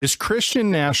Is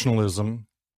Christian nationalism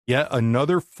yet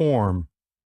another form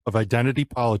of identity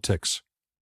politics?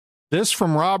 This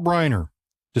from Rob Reiner,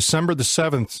 December the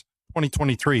 7th,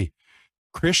 2023.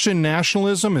 Christian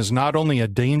nationalism is not only a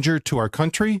danger to our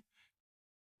country,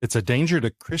 it's a danger to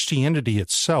Christianity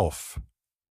itself.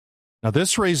 Now,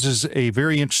 this raises a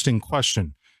very interesting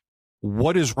question.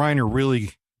 What is Reiner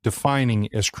really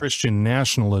defining as Christian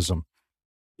nationalism?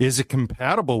 Is it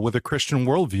compatible with a Christian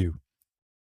worldview?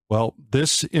 Well,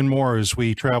 this and more as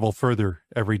we travel further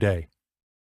every day.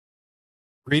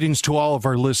 Greetings to all of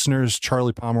our listeners.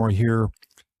 Charlie Pomeroy here,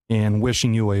 and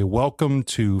wishing you a welcome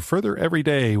to Further Every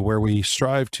Day, where we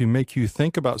strive to make you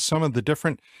think about some of the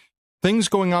different things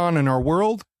going on in our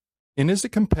world, and is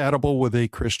it compatible with a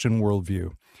Christian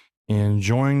worldview? And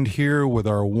joined here with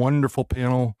our wonderful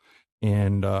panel,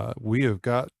 and we have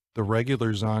got the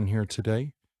regulars on here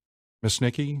today. Miss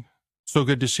Nikki, so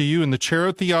good to see you in the chair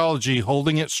of theology,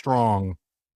 holding it strong.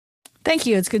 Thank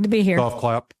you. It's good to be here. Golf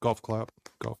clap, golf clap,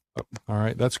 golf clap. All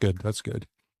right, that's good. That's good.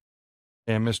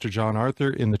 And Mr. John Arthur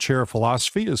in the chair of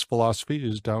philosophy, as philosophy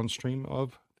is downstream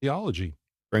of theology.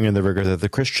 Bringing the rigor that the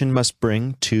Christian must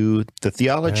bring to the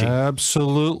theology.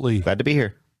 Absolutely. Glad to be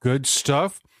here. Good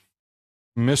stuff.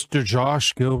 Mr.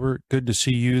 Josh Gilbert, good to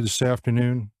see you this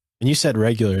afternoon. When you said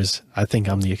regulars, I think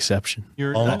I'm the exception.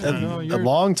 You're a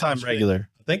long-time regular.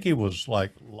 I think he was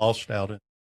like lost out in.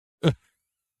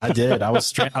 I did. I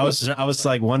was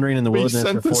like wandering in the wilderness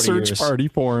for 40 years. We sent the search party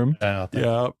for him.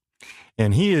 Yeah.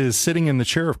 And he is sitting in the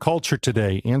chair of culture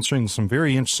today, answering some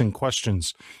very interesting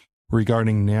questions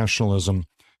regarding nationalism.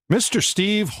 Mr.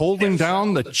 Steve holding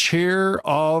down the chair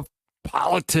of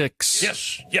politics.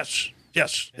 Yes.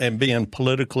 And being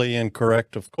politically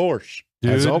incorrect, of course.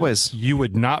 Dude, as always, you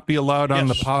would not be allowed on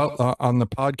the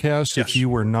podcast if you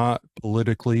were not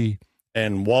politically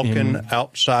and walking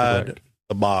outside correct.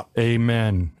 The box.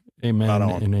 Amen.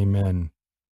 And amen.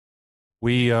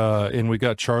 We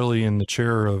got Charlie in the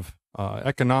chair of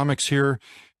economics here,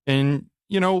 and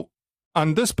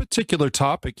on this particular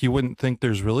topic, you wouldn't think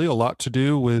there's really a lot to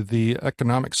do with the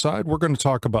economic side. We're going to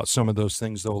talk about some of those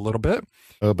things though a little bit.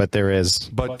 Oh, but there is.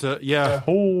 But it's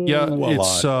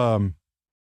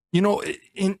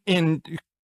in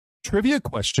trivia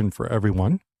question for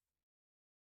everyone.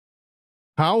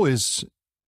 How is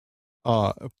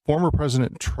former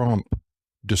President Trump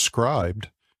described,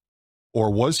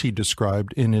 or was he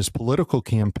described in his political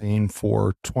campaign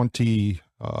for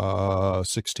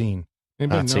 2016?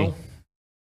 Anybody know?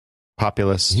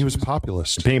 Populist. He was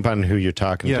populist. Depending upon who you're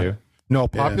talking to. No,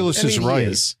 populist is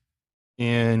right.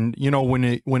 And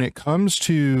when it comes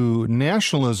to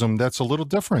nationalism, that's a little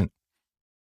different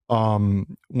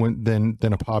than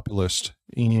a populist.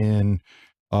 And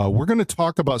we're going to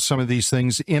talk about some of these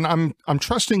things. And I'm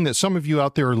trusting that some of you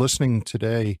out there are listening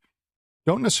today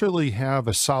don't necessarily have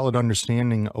a solid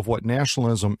understanding of what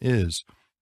nationalism is.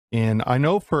 And I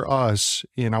know for us,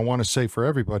 and I want to say for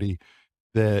everybody,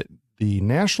 that the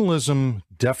nationalism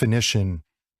definition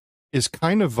is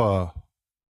kind of a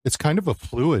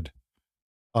fluid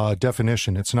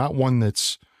definition. It's not one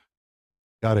that's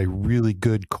got a really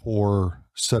good core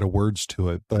set of words to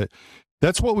it, but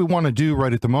that's what we want to do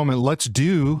right at the moment. Let's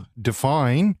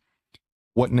define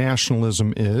what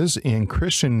nationalism is and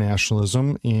Christian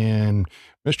nationalism. And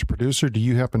Mr. Producer, do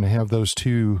you happen to have those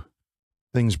two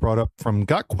things brought up from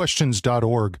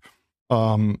gotquestions.org?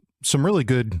 Some really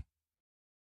good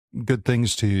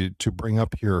things to bring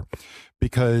up here,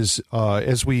 because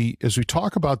as we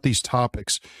talk about these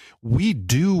topics, we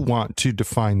do want to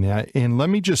define that. And let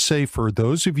me just say, for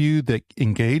those of you that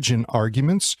engage in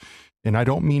arguments, and I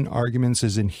don't mean arguments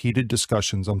as in heated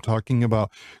discussions, I'm talking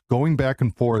about going back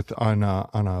and forth on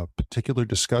a particular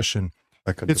discussion.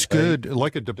 It's good,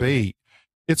 like a debate.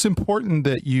 It's important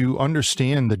that you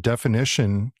understand the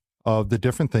definition of the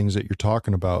different things that you're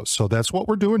talking about. So that's what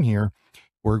we're doing here.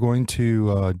 We're going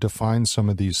to define some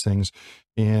of these things.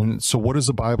 And so what does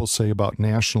the Bible say about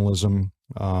nationalism?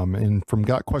 And from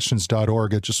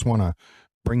gotquestions.org, I just want to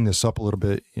bring this up a little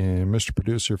bit. And Mr.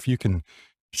 Producer, if you can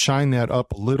shine that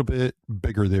up a little bit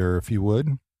bigger there, if you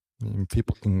would, and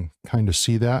people can kind of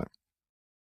see that.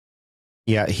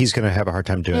 Yeah, he's going to have a hard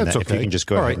time doing that. Okay. If you can just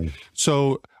go ahead. Right.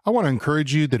 So I want to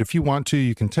encourage you that if you want to,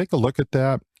 you can take a look at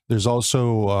that. There's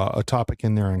also a topic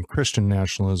in there on Christian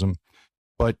nationalism.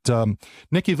 But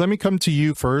Nikki, let me come to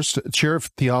you first. Chair of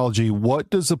Theology, what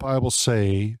does the Bible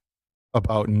say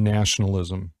about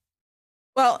nationalism?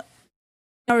 Well,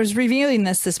 I was reviewing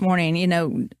this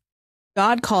morning.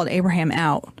 God called Abraham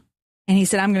out, and he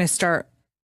said, I'm going to start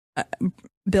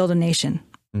build a nation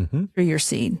through your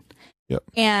seed. Yep.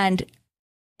 And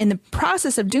in the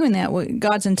process of doing that, what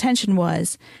God's intention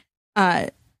was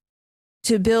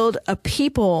to build a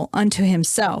people unto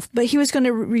himself, but he was going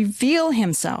to reveal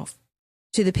himself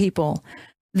to the people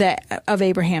that of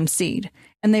Abraham's seed.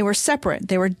 And they were separate.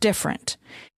 They were different.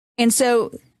 And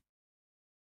so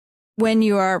when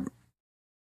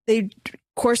they of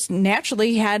course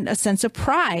naturally had a sense of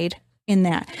pride in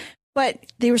that, but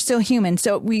they were still human.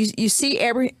 So you see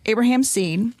Abraham's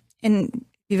seed, and if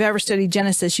you've ever studied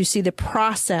Genesis, you see the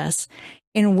process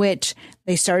in which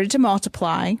they started to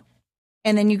multiply,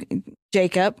 and then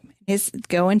Jacob is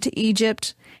going to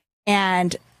Egypt,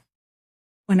 and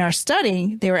in our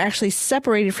study, they were actually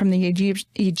separated from the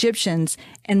Egyptians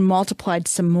and multiplied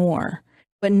some more,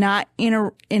 but not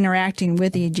interacting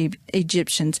with the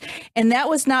Egyptians. And that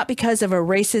was not because of a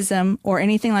racism or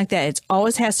anything like that. It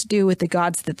always has to do with the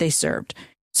gods that they served.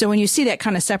 So when you see that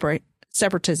kind of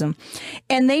separatism,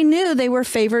 and they knew they were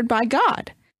favored by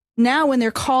God. Now, when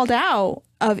they're called out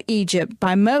of Egypt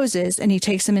by Moses, and he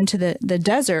takes them into the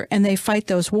desert, and they fight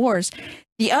those wars,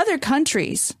 the other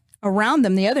countries around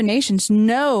them, the other nations,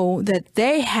 know that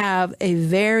they have a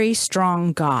very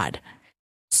strong God.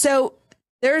 So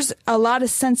there's a lot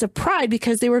of sense of pride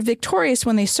because they were victorious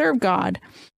when they served God,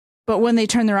 but when they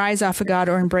turned their eyes off of God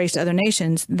or embraced other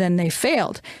nations, then they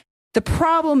failed. The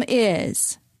problem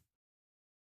is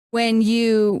when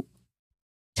you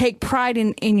take pride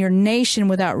in your nation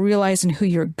without realizing who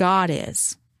your God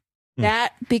is.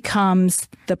 That becomes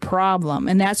the problem.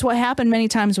 And that's what happened many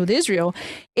times with Israel,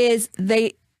 is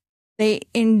they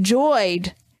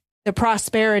enjoyed the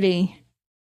prosperity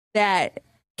that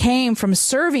came from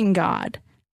serving God.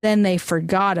 Then they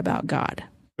forgot about God.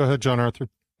 Go ahead, John Arthur.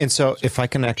 And so if I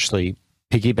can actually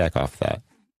piggyback off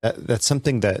that's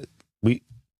something that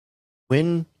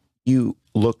when you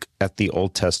look at the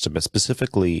Old Testament,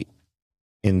 specifically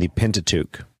in the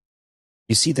Pentateuch,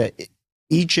 you see that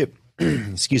Egypt,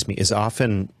 is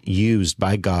often used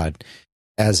by God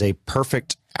as a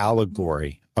perfect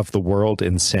allegory of the world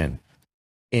in sin.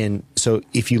 And so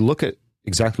if you look at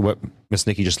exactly what Miss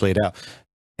Nikki just laid out,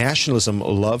 nationalism,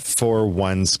 love for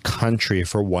one's country,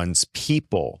 for one's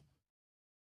people,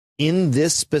 in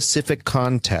this specific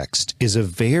context is a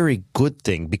very good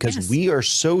thing, because we are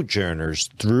sojourners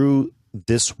through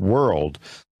this world,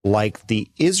 like the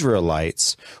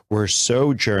Israelites were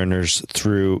sojourners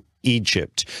through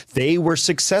Egypt. They were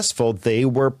successful, they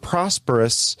were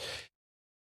prosperous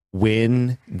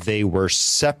when they were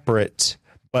separate,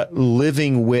 but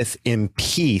living with in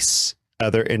peace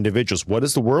other individuals. What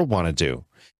does the world want to do?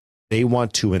 They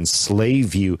want to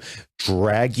enslave you,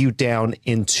 drag you down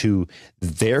into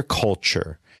their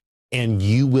culture, and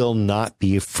you will not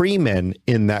be a freeman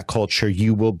in that culture.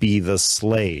 You will be the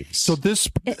slaves. So this...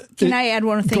 Can I add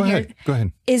one thing here? Go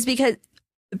ahead. Is because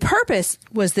the purpose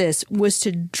was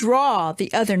to draw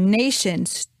the other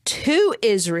nations to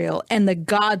Israel and the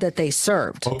God that they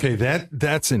served. Okay,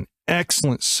 that's an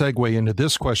excellent segue into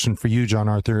this question for you, John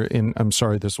Arthur. And I'm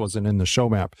sorry this wasn't in the show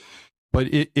map, but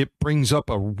it brings up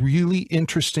a really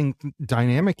interesting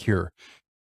dynamic here,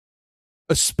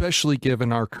 especially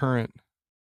given our current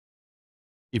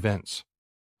events,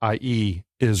 i.e.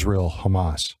 Israel,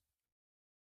 Hamas.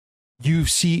 You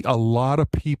see a lot of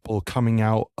people coming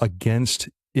out against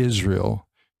Israel.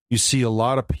 You see a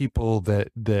lot of people that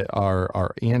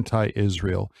are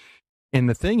anti-Israel. And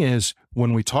the thing is,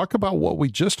 when we talk about what we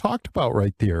just talked about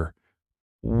right there,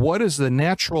 what is the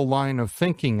natural line of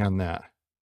thinking on that?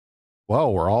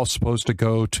 Well, we're all supposed to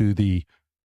go to the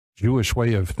Jewish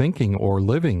way of thinking or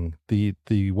living, the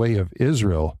way of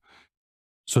Israel.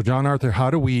 So, John Arthur, how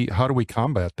do we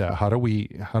combat that? How do we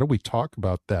talk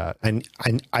about that? And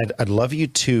I'd love you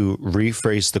to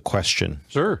rephrase the question.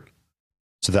 Sure.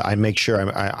 So that I make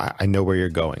sure I know where you're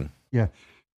going. Yeah.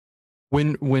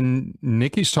 When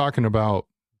Nikki's talking about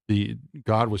the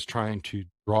God was trying to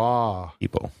draw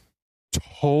people,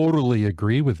 totally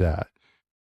agree with that.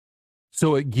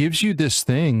 So it gives you this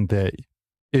thing that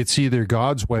it's either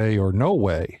God's way or no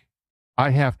way.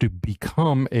 I have to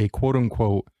become a quote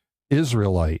unquote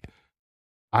Israelite.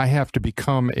 I have to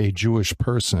become a Jewish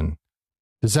person.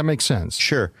 Does that make sense?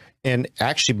 Sure. And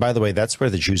actually, by the way, that's where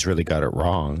the Jews really got it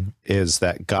wrong, is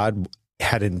that God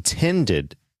had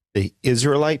intended the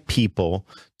Israelite people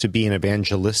to be an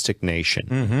evangelistic nation.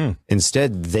 Mm-hmm.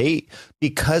 Instead,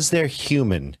 because they're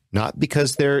human, not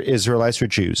because they're Israelites or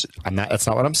Jews. That's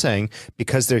not what I'm saying.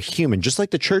 Because they're human, just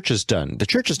like the church has done. The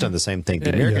church has done the same thing.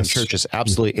 The American church has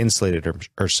absolutely insulated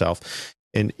herself.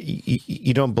 And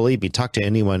you don't believe me, talk to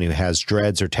anyone who has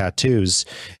dreads or tattoos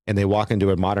and they walk into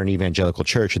a modern evangelical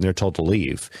church and they're told to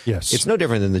leave. Yes. It's no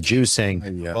different than the Jews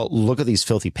saying, well, look at these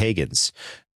filthy pagans.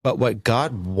 But what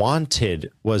God wanted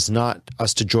was not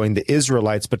us to join the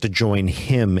Israelites, but to join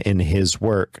him in his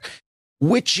work.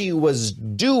 which he was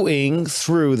doing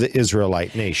through the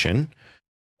Israelite nation,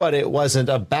 but it wasn't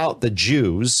about the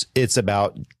Jews. It's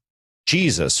about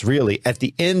Jesus, really. At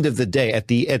the end of the day, at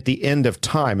the end of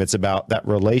time, it's about that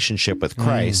relationship with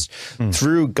Christ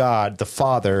through God, the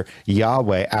Father,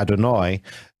 Yahweh, Adonai.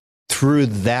 Through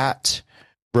that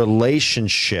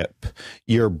relationship,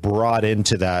 you're brought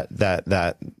into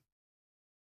that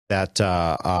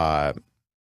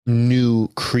new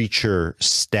creature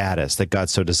status that God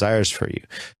so desires for you.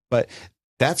 But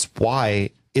that's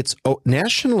why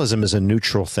nationalism is a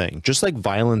neutral thing, just like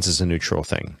violence is a neutral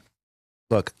thing.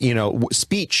 Look,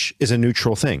 speech is a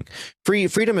neutral thing.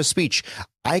 Freedom of speech.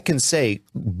 I can say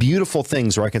beautiful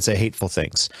things or I can say hateful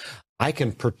things. I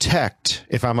can protect,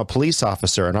 if I'm a police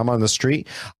officer and I'm on the street,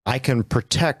 I can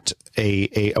protect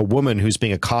a woman who's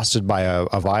being accosted by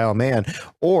a vile man,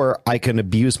 or I can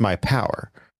abuse my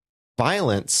power.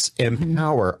 Violence and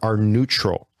power are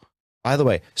neutral. By the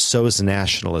way, so is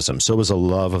nationalism. So is a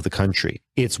love of the country.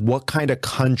 It's what kind of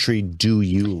country do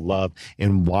you love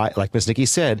and why? Like Miss Nikki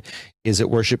said, is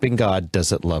it worshiping God?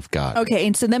 Does it love God? Okay,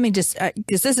 and so let me just,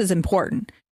 because this is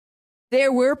important.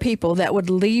 There were people that would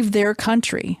leave their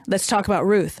country. Let's talk about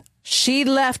Ruth. She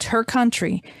left her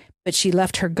country, but she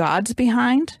left her gods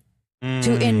behind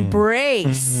to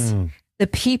embrace the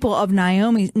people of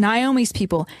Naomi's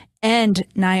people and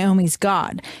Naomi's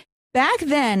God. Back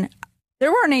then,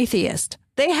 there weren't atheists.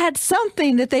 They had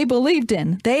something that they believed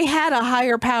in. They had a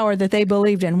higher power that they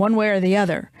believed in one way or the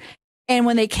other. And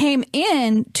when they came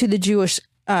in to the Jewish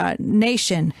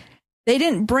nation, they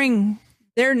didn't bring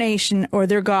their nation or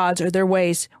their gods or their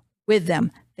ways with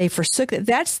them. They forsook it.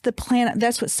 That's the plan.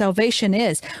 That's what salvation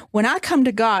is. When I come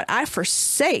to God, I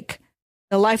forsake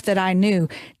the life that I knew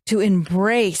to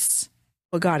embrace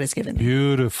what God has given me.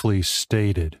 Beautifully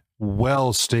stated.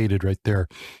 Well stated right there.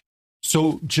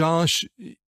 So, Josh,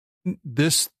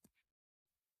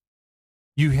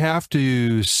 you have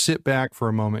to sit back for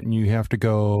a moment and you have to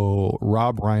go,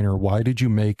 Rob Reiner, why did you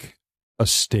make a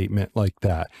statement like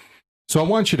that? So I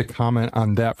want you to comment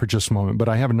on that for just a moment, but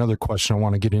I have another question I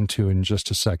want to get into in just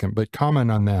a second. But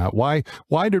comment on that. Why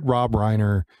did Rob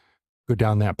Reiner go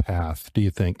down that path, do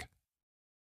you think?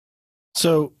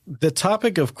 So the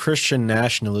topic of Christian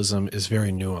nationalism is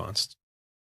very nuanced.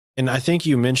 And I think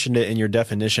you mentioned it in your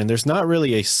definition. There's not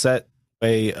really a set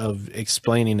way of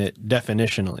explaining it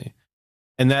definitionally.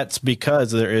 And that's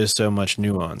because there is so much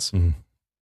nuance. Mm-hmm.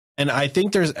 And I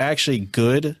think there's actually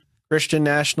good Christian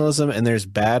nationalism and there's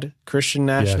bad Christian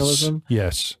nationalism.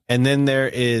 Yes. And then there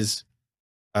is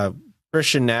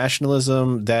Christian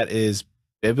nationalism that is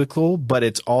biblical, but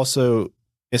it's also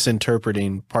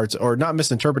misinterpreting parts, or not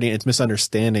misinterpreting, it's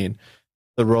misunderstanding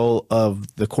the role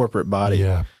of the corporate body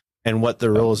and what the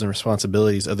roles and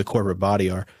responsibilities of the corporate body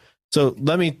are. So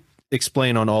let me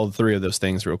explain on all three of those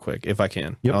things real quick, if I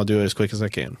can. Yep. I'll do it as quick as I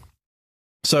can.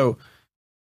 So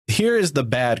here is the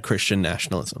bad Christian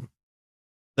nationalism.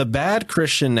 The bad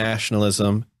Christian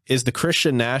nationalism is the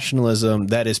Christian nationalism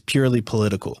that is purely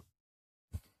political,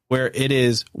 where it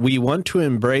is, we want to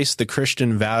embrace the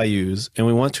Christian values and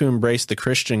we want to embrace the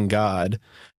Christian God,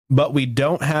 but we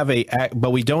don't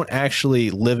actually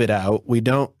live it out. We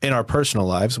don't in our personal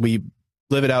lives. We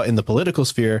live it out in the political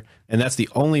sphere, and that's the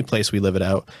only place we live it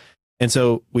out. And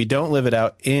so we don't live it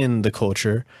out in the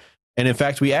culture. And in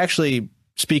fact, we actually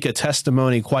speak a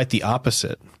testimony quite the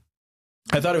opposite.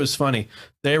 I thought it was funny.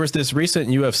 There was this recent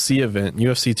UFC event,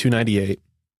 UFC 298,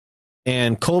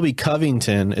 and Colby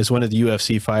Covington is one of the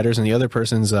UFC fighters, and the other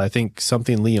person's, I think,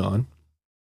 something Leon.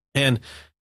 And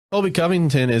Colby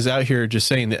Covington is out here just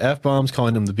saying the F-bombs,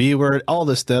 calling them the B word, all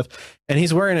this stuff. And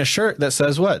he's wearing a shirt that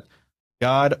says what?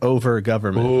 God over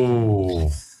government.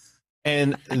 Oh.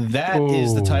 And that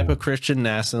is the type of Christian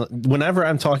nationalism. Whenever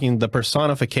I'm talking the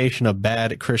personification of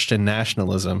bad Christian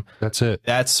nationalism, that's it.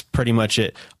 That's pretty much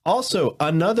it. Also,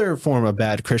 another form of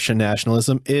bad Christian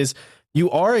nationalism is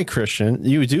you are a Christian,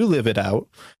 you do live it out,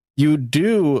 you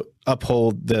do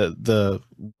uphold the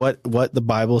what the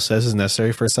Bible says is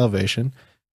necessary for salvation,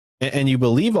 and you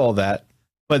believe all that,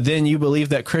 but then you believe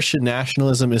that Christian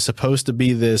nationalism is supposed to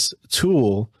be this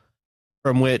tool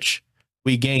from which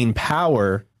we gain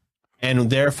power.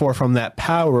 And therefore, from that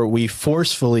power, we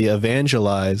forcefully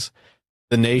evangelize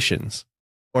the nations,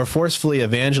 or forcefully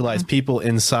evangelize people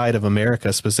inside of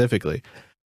America specifically.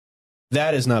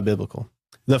 That is not biblical.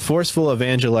 The forceful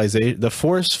evangelization, the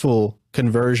forceful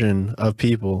conversion of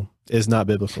people is not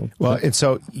biblical. Well, and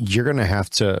so you're going to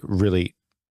have to really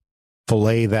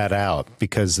fillet that out,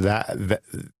 because that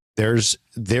there's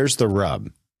the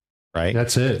rub, right?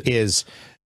 That's it. Is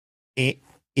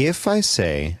if I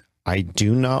say, I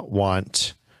do not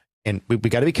want and we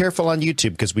got to be careful on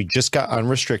YouTube because we just got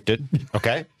unrestricted.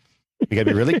 Okay. We got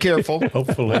to be really careful.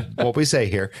 Hopefully. What we say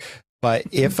here. But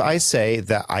if I say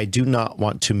that I do not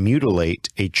want to mutilate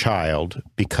a child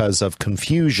because of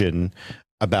confusion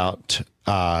about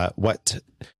what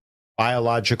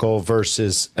biological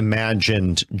versus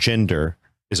imagined gender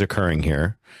is occurring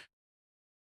here,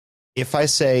 if I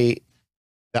say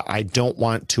that I don't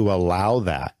want to allow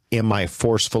that, am I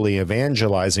forcefully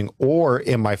evangelizing, or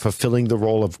am I fulfilling the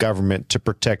role of government to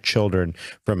protect children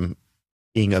from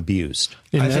being abused?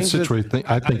 In that situation,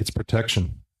 I think it's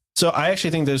protection. So I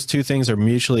actually think those two things are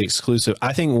mutually exclusive.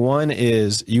 I think one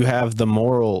is you have the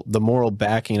moral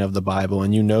backing of the Bible,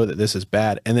 and you know that this is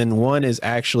bad. And then one is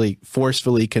actually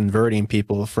forcefully converting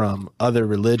people from other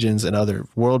religions and other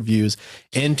worldviews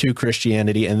into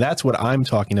Christianity. And that's what I'm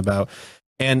talking about.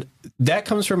 And that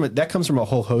comes from a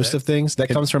whole host of things. That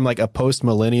comes from like a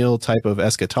post-millennial type of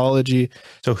eschatology.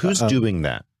 So who's doing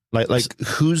that? Like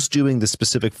who's doing the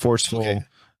specific forceful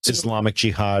Islamic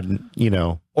jihad,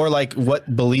 or like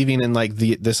what believing in like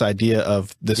this idea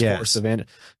of this force of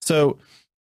so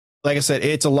like I said,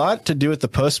 it's a lot to do with the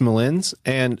post-millennials,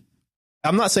 and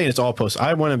I'm not saying it's all post.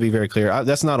 I want to be very clear.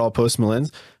 That's not all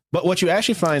post-millennials, but what you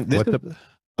actually find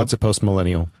what's a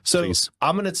post-millennial? So please.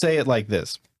 I'm going to say it like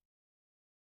this.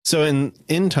 So in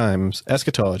end times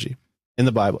eschatology in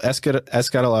the Bible,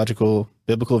 eschatological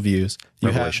biblical views, you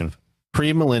Revelation. Have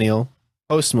pre-millennial,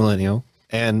 post-millennial,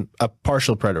 and a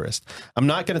partial preterist. I'm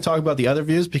not going to talk about the other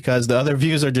views because the other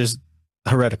views are just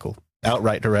heretical,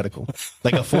 outright heretical,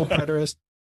 like a full preterist.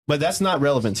 But that's not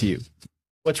relevant to you.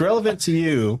 What's relevant to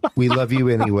you? We love you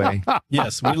anyway.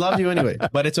 Yes, we love you anyway,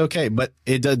 but it's okay. But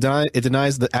it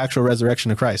denies the actual resurrection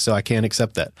of Christ, so I can't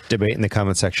accept that. Debate in the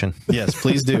comment section. Yes,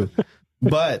 please do.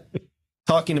 But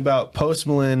talking about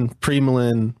post-millennial,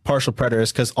 pre-millennial, partial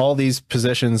preterist, because all these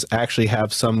positions actually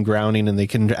have some grounding and they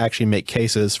can actually make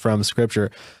cases from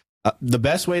Scripture. The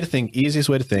best way to think, easiest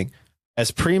way to think, as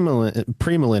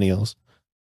premillennials,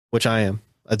 which I am,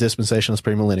 a dispensationalist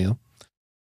premillennial,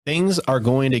 things are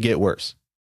going to get worse.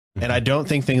 Mm-hmm. And I don't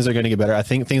think things are going to get better. I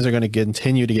think things are going to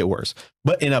continue to get worse.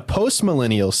 But in a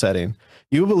post-millennial setting,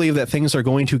 you believe that things are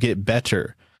going to get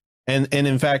better. And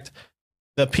in fact,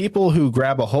 the people who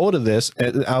grab a hold of this,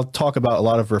 and I'll talk about a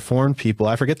lot of Reformed people.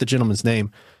 I forget the gentleman's name.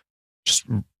 Just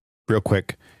real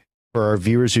quick, for our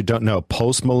viewers who don't know,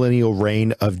 post-millennial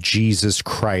reign of Jesus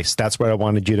Christ. That's what I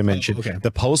wanted you to mention. Okay. The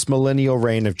post-millennial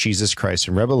reign of Jesus Christ.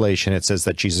 In Revelation, it says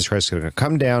that Jesus Christ is going to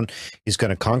come down, he's going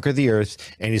to conquer the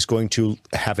earth, and he's going to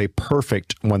have a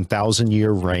perfect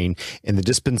 1,000-year reign. In the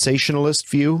dispensationalist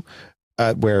view,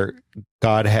 where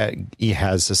God he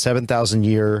has a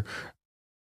 7,000-year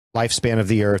lifespan of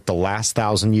the earth, the last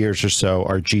 1,000 years or so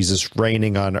are Jesus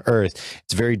reigning on earth.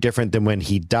 It's very different than when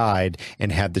he died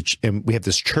and and we have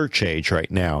this church age right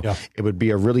now. Yeah. It would be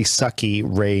a really sucky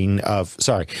reign of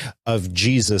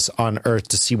Jesus on earth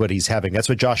to see what he's having. That's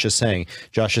what Josh is saying.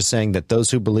 Josh is saying that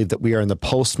those who believe that we are in the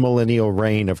post-millennial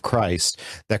reign of Christ,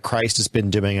 that Christ has been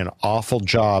doing an awful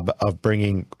job of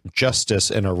bringing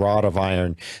justice in a rod of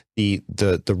iron,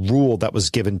 the rule that was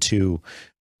given to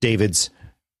David's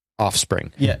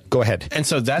offspring. Yeah. Go ahead. And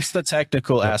so that's the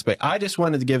technical aspect. I just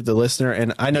wanted to give the listener,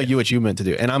 and I know what you meant to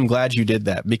do, and I'm glad you did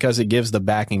that because it gives the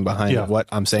backing behind what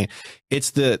I'm saying.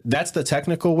 That's the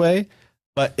technical way.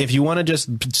 But if you want to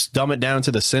just dumb it down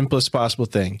to the simplest possible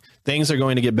thing, things are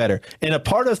going to get better. And a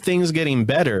part of things getting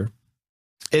better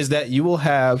is that you will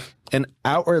have an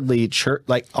outwardly church,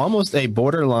 like almost a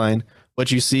borderline,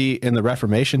 what you see in the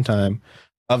Reformation time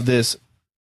of this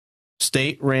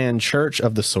state-ran church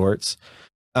of the sorts.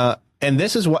 And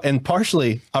this is what, and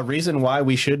partially a reason why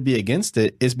we should be against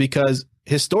it is because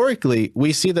historically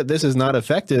we see that this is not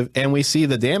effective and we see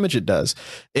the damage it does.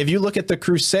 If you look at the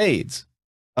Crusades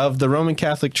of the Roman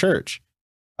Catholic Church,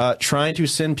 trying to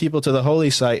send people to the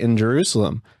holy site in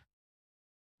Jerusalem,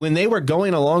 when they were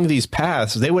going along these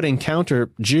paths, they would encounter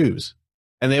Jews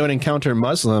and they would encounter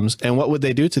Muslims. And what would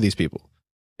they do to these people?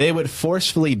 They would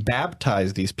forcefully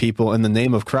baptize these people in the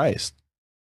name of Christ.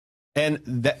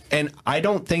 And I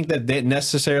don't think that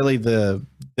necessarily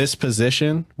this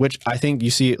position, which I think you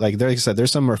see, like I said,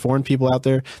 there's some Reformed people out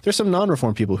there. There's some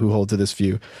non-Reformed people who hold to this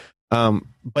view.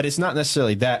 But it's not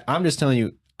necessarily that. I'm just telling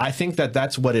you, I think that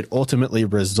that's what it ultimately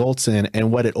results in, and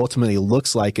what it ultimately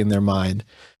looks like in their mind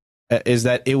is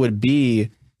that it would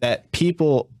be that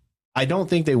people, I don't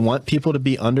think they want people to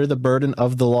be under the burden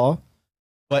of the law,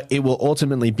 but it will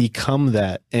ultimately become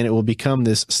that, and it will become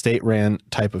this state-ran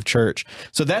type of church.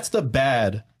 So that's the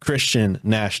bad Christian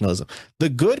nationalism. The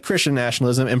good Christian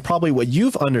nationalism, and probably what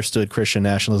you've understood Christian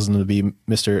nationalism to be,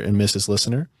 Mr. and Mrs.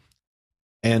 Listener,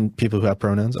 and people who have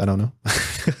pronouns, I don't know,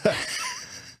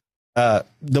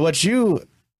 What you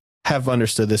have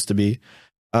understood this to be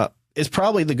is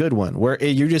probably the good one, where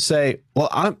you just say, well,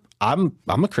 I'm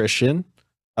a Christian,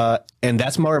 and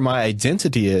that's where my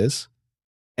identity is.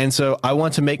 And so I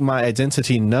want to make my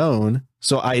identity known.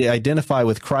 So I identify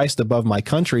with Christ above my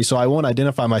country. So I won't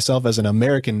identify myself as an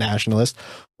American nationalist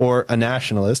or a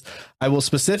nationalist. I will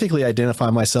specifically identify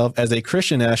myself as a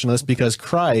Christian nationalist because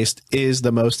Christ is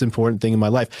the most important thing in my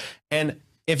life. And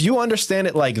if you understand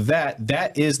it like that,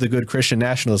 that is the good Christian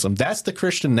nationalism. That's the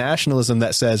Christian nationalism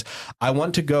that says, I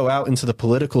want to go out into the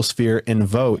political sphere and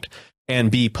vote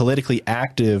and be politically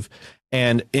active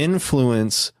and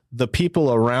influence the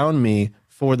people around me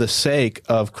for the sake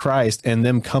of Christ and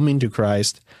them coming to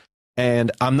Christ.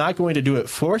 And I'm not going to do it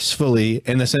forcefully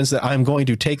in the sense that I'm going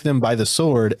to take them by the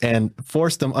sword and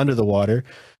force them under the water.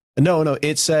 No,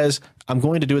 it says I'm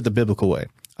going to do it the biblical way.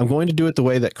 I'm going to do it the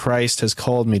way that Christ has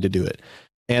called me to do it.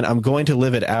 And I'm going to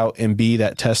live it out and be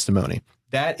that testimony.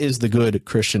 That is the good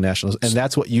Christian nationalism. And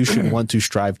that's what you should want to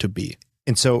strive to be.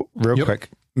 And so real quick,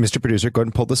 Mr. Producer, go ahead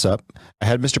and pull this up. I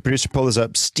had Mr. Producer pull this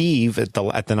up. Steve at the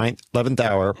 11th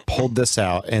hour pulled this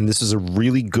out, and this is a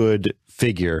really good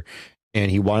figure,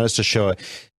 and he wanted us to show it.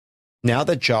 Now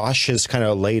that Josh has kind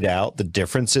of laid out the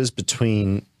differences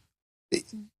between,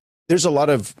 there's a lot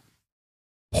of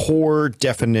poor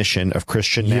definition of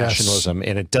Christian nationalism,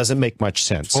 and it doesn't make much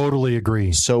sense. Totally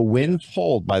agree. So when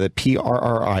told by the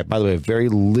PRRI, by the way, a very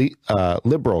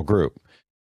liberal group,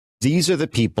 these are the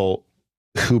people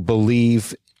who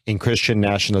believe in Christian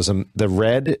nationalism. The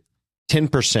red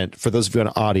 10%, for those of you on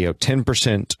audio,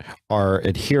 10% are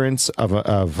adherents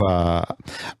of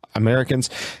Americans.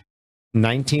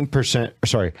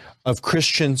 19% of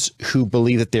Christians who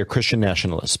believe that they're Christian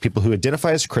nationalists, people who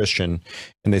identify as Christian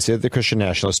and they say that they're Christian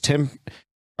nationalists.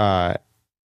 I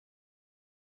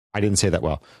didn't say that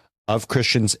well. Of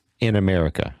Christians in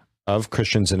America, I'm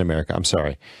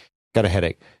sorry, got a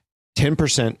headache.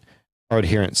 10% are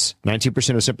adherents,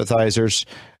 19% are sympathizers,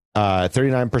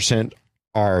 39%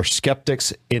 are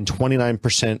skeptics, and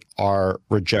 29% are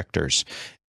rejectors.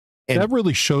 And that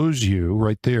really shows you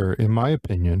right there, in my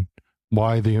opinion,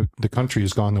 why the country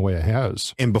has gone the way it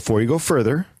has. And before you go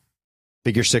further,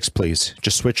 figure 6, please.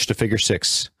 Just switch to figure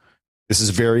 6. This is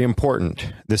very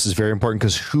important. This is very important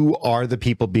because who are the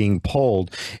people being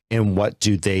polled and what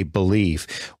do they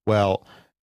believe? Well,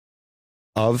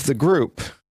 of the group,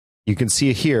 you can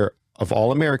see here, of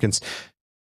all Americans,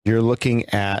 you're looking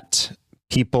at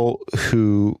people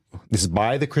who, this is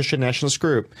by the Christian nationalist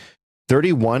group,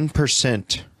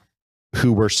 31%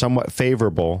 who were somewhat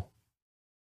favorable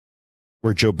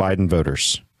were Joe Biden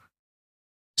voters.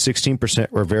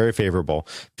 16% were very favorable.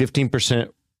 15%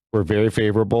 were very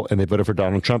favorable, and they voted for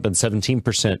Donald Trump. And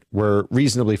 17% were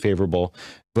reasonably favorable,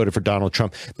 voted for Donald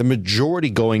Trump. The majority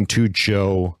going to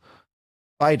Joe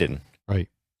Biden. Right.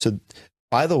 So,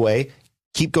 by the way,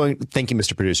 keep going. Thank you,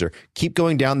 Mr. Producer. Keep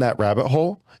going down that rabbit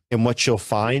hole, and what you'll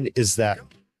find is that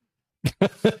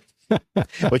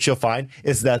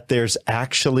there's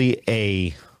actually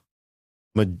a.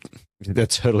 That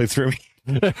totally threw me.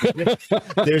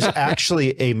 There's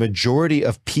actually a majority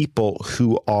of people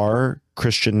who are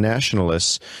Christian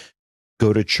nationalists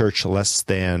go to church less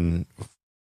than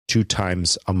 2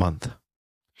 times a month.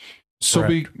 So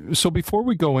before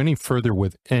we go any further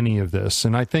with any of this,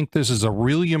 and I think this is a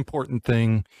really important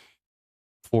thing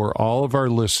for all of our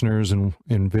listeners and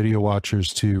video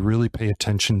watchers to really pay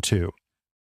attention to.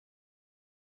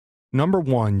 Number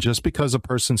one, just because a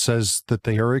person says that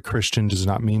they are a Christian does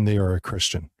not mean they are a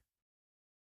Christian.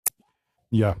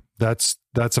 Yeah, that's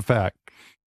a fact.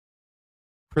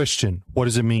 Christian, what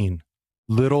does it mean?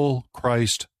 Little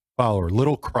Christ follower,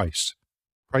 little Christ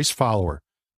follower.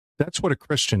 That's what a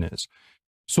Christian is.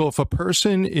 So if a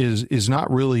person is not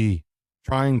really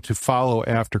trying to follow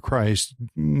after Christ,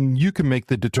 you can make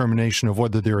the determination of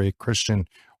whether they're a Christian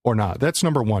or not. That's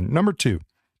number one. Number two,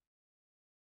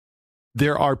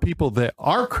 there are people that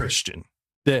are Christian,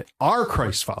 that are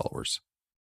Christ followers,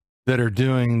 that are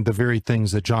doing the very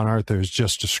things that John Arthur has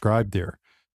just described there.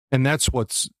 And that's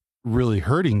what's really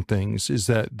hurting things, is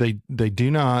that they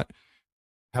do not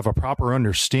have a proper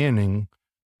understanding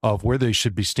of where they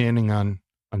should be standing on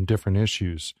different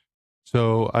issues.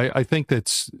 So I think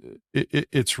it's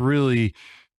really,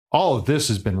 all of this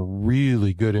has been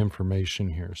really good information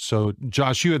here. So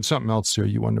Josh, you had something else there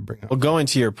you wanted to bring up. Well, going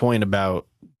to your point about,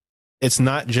 it's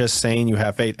not just saying you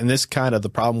have faith, and this kind of the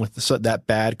problem with that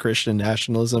bad Christian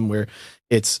nationalism where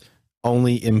it's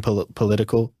only in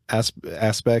political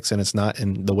aspects and it's not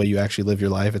in the way you actually live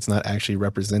your life. It's not actually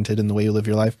represented in the way you live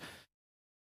your life.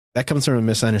 That comes from a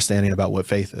misunderstanding about what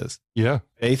faith is. Yeah.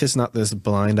 Faith is not this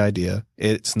blind idea.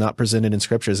 It's not presented in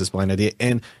scripture as this blind idea.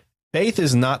 And Faith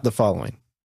is not the following.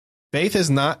 Faith is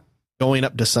not going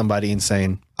up to somebody and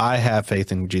saying, I have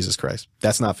faith in Jesus Christ.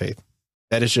 That's not faith.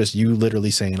 That is just you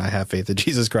literally saying, I have faith in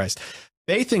Jesus Christ.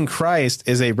 Faith in Christ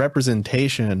is a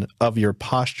representation of your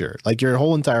posture, like your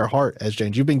whole entire heart has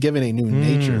changed. You've been given a new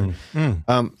nature.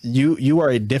 You are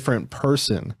a different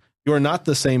person. You are not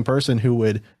the same person who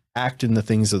would act in the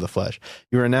things of the flesh.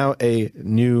 You are now a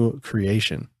new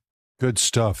creation. Good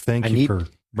stuff. Thank you for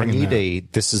bringing that. a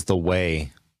 "This is the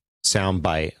way"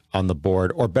 soundbite on the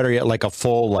board, or better yet, like a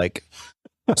full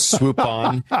swoop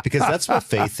on, because that's what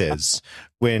faith is.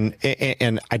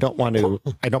 And I don't want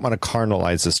to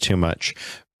carnalize this too much,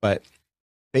 but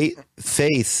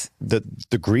faith,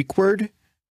 the Greek word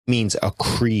means a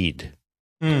creed,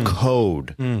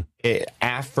 code,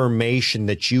 affirmation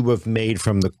that you have made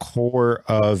from the core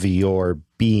of your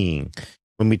being.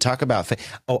 When we talk about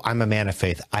faith, I'm a man of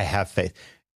faith. I have faith.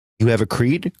 You have a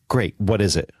creed? Great. What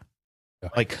is it?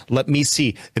 Like, let me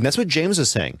see. And that's what James is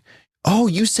saying. Oh,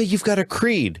 you say you've got a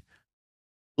creed.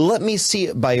 Let me see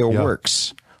it by your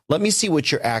works. Let me see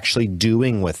what you're actually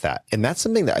doing with that. And that's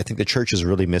something that I think the church has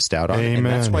really missed out on. Amen. And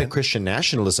that's why Christian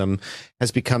nationalism has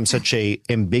become such a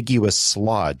ambiguous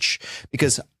slodge,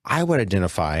 because I would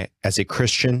identify as a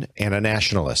Christian and a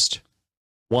nationalist,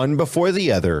 one before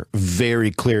the other,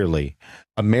 very clearly.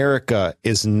 America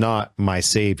is not my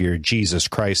savior. Jesus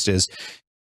Christ is.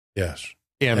 Yes.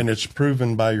 And it's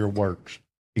proven by your works.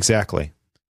 Exactly.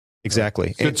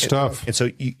 Good stuff. And so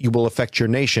you will affect your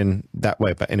nation that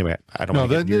way. But anyway, I don't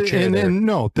want to get in your chair there,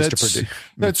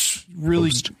 that's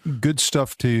really good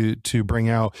stuff to bring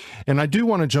out. And I do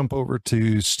want to jump over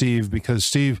to Steve, because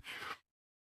Steve,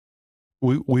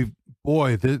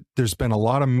 there's been a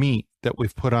lot of meat that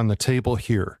we've put on the table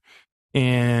here.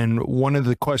 And one of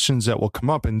the questions that will come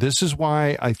up, and this is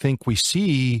why I think we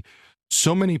see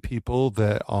so many people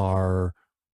that are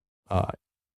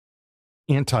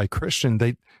anti-Christian,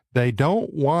 they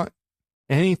don't want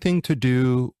anything to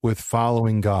do with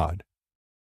following God.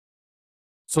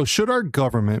 So should our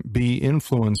government be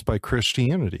influenced by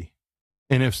Christianity?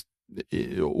 And if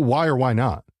why or why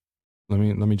not? Let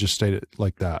me just state it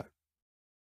like that.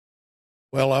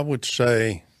 Well, I would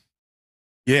say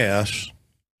yes,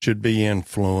 should be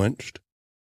influenced.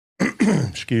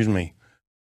 Excuse me.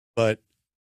 But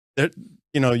that,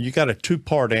 you got a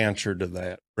two-part answer to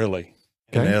that, really,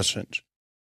 in essence.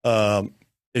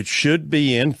 It should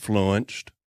be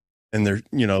influenced, and there,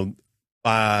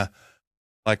 by,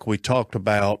 like we talked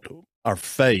about, our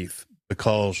faith,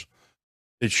 because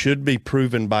it should be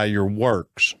proven by your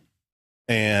works.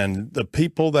 And the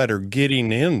people that are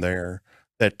getting in there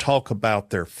that talk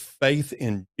about their faith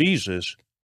in Jesus,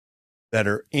 that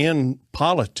are in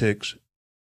politics,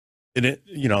 hey,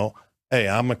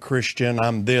 I'm a Christian,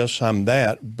 I'm this, I'm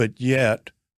that, but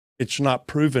yet it's not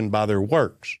proven by their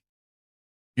works.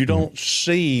 You don't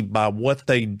see by what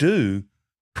they do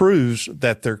proves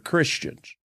that they're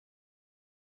Christians.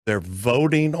 They're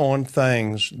voting on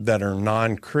things that are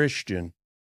non-Christian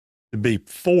to be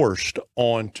forced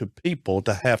onto people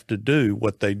to have to do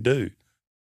what they do.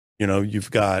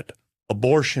 You've got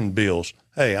abortion bills.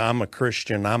 Hey, I'm a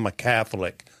Christian, I'm a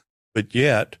Catholic, but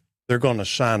yet they're going to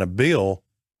sign a bill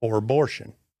for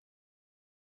abortion.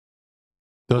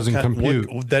 Doesn't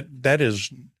compute. That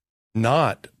is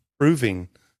not proving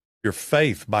your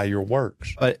faith by your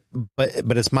works. But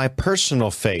it's my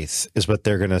personal faith is what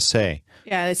they're going to say.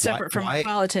 Yeah, it's separate from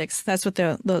politics. That's what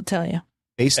they'll tell you.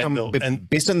 Based on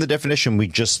the definition we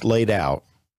just laid out,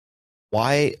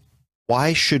 why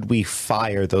should we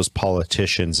fire those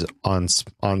politicians on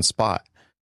spot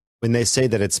when they say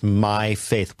that it's my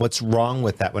faith? What's wrong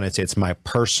with that when I say it's my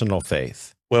personal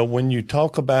faith? Well, when you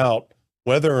talk about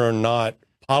whether or not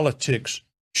politics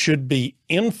should be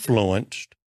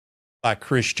influenced by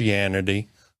Christianity,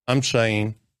 I'm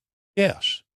saying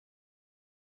yes.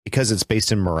 Because it's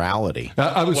based in morality.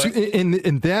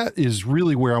 And that is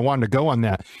really where I wanted to go on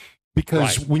that.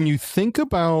 Because when you think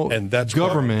about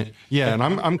government, and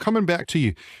I'm coming back to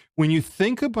you. When you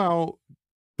think about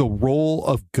the role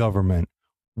of government,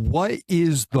 what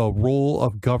is the role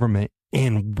of government,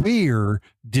 and where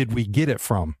did we get it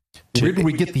from? Where did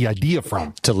we get the idea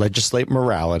from? To legislate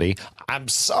morality. I'm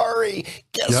sorry.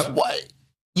 Guess what?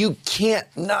 You can't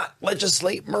not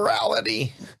legislate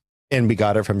morality. And we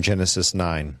got it from Genesis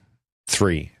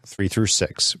 9:3 through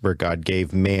 6, where God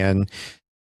gave man.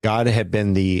 God had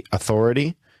been the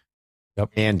authority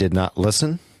and did not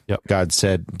listen. God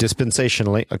said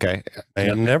dispensationally,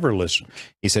 and never listened.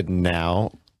 He said,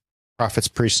 now, prophets,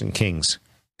 priests, and kings,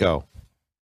 go.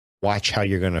 Watch how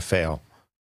you're going to fail.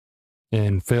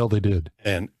 And fail they did.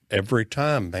 And every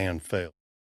time man failed.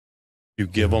 You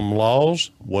give them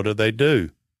laws, what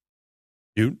do?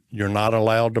 You're not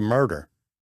allowed to murder.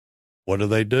 What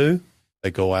do?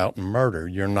 They go out and murder.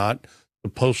 You're not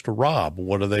supposed to rob.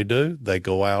 What do? They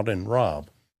go out and rob.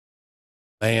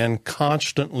 Man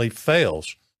constantly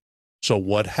fails. So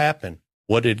what happened?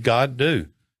 What did God do?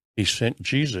 He sent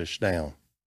Jesus down.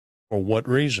 For what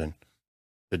reason?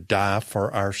 To die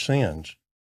for our sins.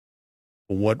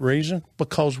 For what reason?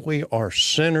 Because we are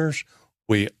sinners.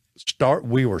 We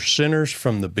were sinners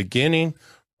from the beginning,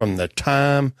 from the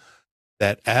time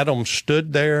that Adam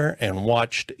stood there and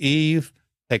watched Eve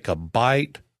take a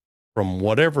bite from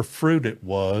whatever fruit it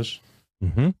was.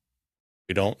 Mm-hmm.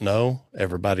 We don't know.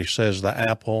 Everybody says the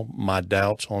apple. My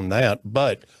doubts on that.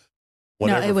 But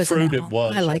whatever it was fruit it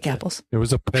was. I like apples. It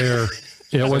was a pear.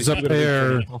 It was a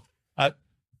pear.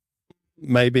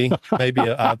 Maybe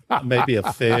a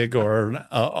fig or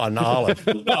an olive.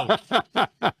 We don't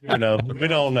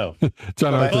know.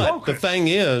 But the thing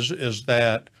is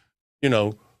that,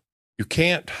 you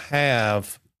can't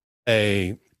have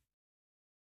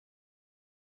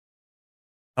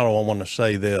how do I want to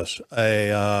say this?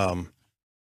 A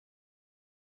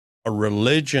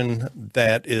religion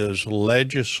that is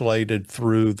legislated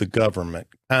through the government,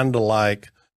 kind of like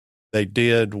they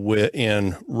did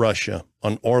in Russia,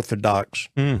 unorthodox.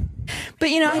 But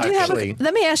I do have.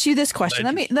 Let me ask you this question.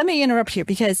 Let me interrupt here,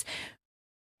 because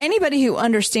anybody who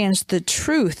understands the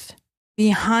truth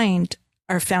behind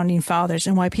our founding fathers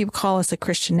and why people call us a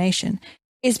Christian nation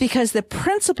is because the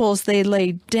principles they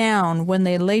laid down when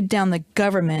they laid down the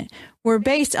government were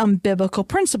based on biblical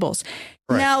principles.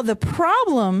 Right. Now, the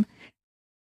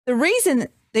reason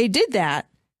they did that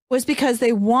was because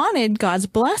they wanted God's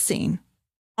blessing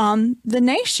on the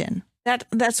nation.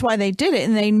 That's why they did it.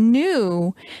 And they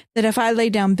knew that if I lay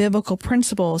down biblical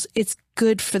principles, it's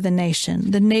good for the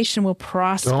nation. The nation will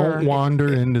prosper. Don't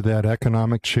wander into that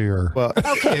economic chair. Well,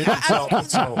 okay.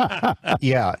 so,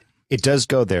 yeah, it does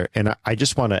go there. And I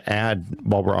just want to add,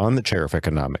 while we're on the chair of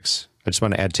economics, I just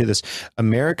want to add to this.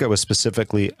 America was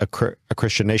specifically a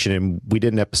Christian nation, and we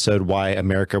did an episode why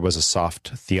America was a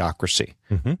soft theocracy.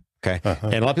 Mm-hmm. Okay.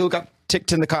 And a lot of people got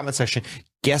ticked in the comment section.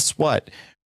 Guess what?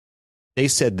 They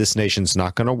said this nation's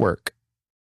not going to work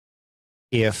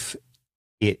if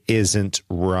it isn't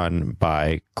run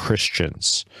by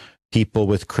Christians, people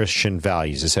with Christian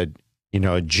values. They said,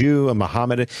 a Jew, a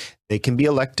Mohammedan, they can be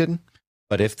elected,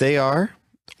 but if they are,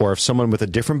 or if someone with a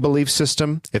different belief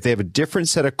system, if they have a different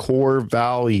set of core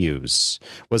values,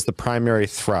 was the primary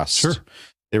thrust. Sure.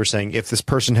 They were saying, if this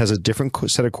person has a different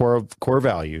set of core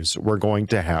values, we're going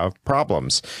to have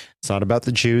problems. It's not about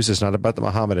the Jews. It's not about the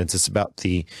Mohammedans. It's about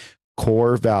the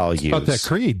core values. It's about that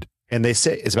creed. And they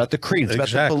say it's about the creed. It's about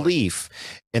the belief.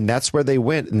 And that's where they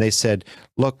went. And they said,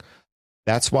 look,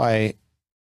 that's why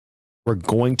we're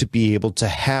going to be able to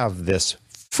have this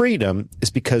freedom,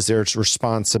 is because there's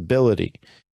responsibility.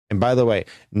 And by the way,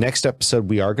 next episode,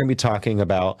 we are going to be talking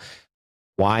about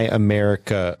why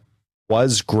America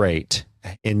was great.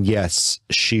 And yes,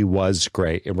 she was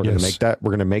great. And we're going to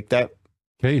make that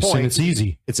case. Point. And it's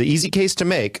easy. It's an easy case to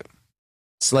make.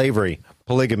 Slavery,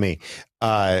 polygamy,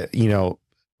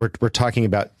 we're talking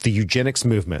about the eugenics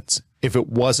movements. If it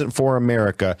wasn't for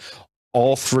America,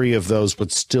 all three of those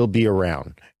would still be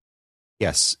around.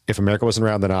 Yes, if America wasn't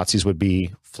around, the Nazis would be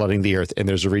flooding the earth, and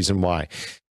there's a reason why.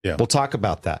 Yeah. We'll talk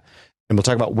about that, and we'll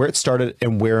talk about where it started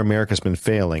and where America's been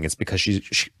failing. It's because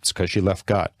she left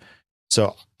God.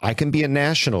 So I can be a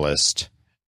nationalist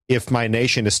if my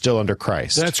nation is still under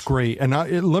Christ. That's great. And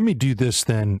let me do this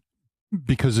then,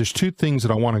 because there's two things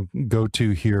that I want to go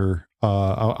to here.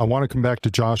 I want to come back to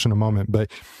Josh in a moment,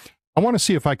 but I want to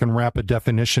see if I can wrap a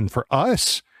definition for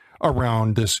us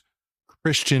around this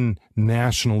Christian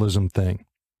nationalism thing.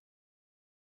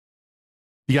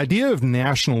 The idea of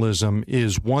nationalism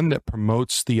is one that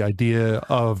promotes the idea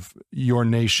of your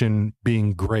nation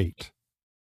being great.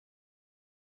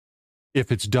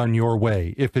 If it's done your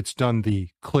way, if it's done the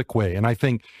click way. And I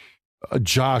think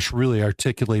Josh really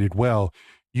articulated well.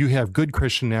 You have good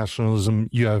Christian nationalism,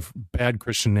 you have bad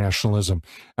Christian nationalism.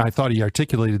 And I thought he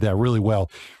articulated that really well.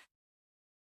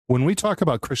 When we talk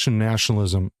about Christian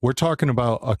nationalism, we're talking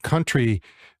about a country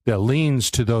that leans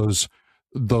to those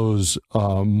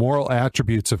moral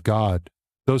attributes of God,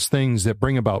 those things that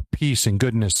bring about peace and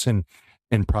goodness and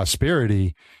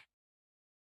prosperity,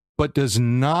 but does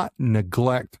not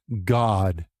neglect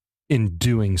God in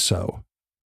doing so.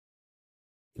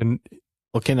 And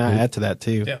can I add to that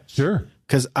too? Yeah, sure.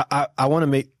 Because I want to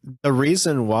make the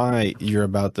reason why you're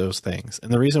about those things,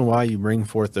 and the reason why you bring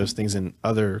forth those things in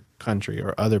other country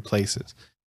or other places,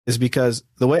 is because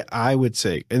the way I would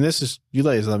say, and this is, you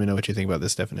ladies let me know what you think about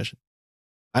this definition.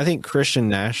 I think Christian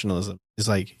nationalism is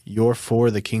like, you're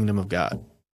for the kingdom of God.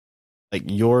 Like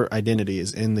your identity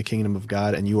is in the kingdom of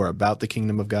God, and you are about the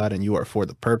kingdom of God, and you are for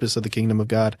the purpose of the kingdom of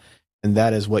God, and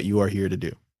that is what you are here to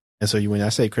do. And so when I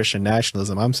say Christian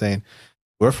nationalism, I'm saying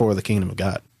we're for the kingdom of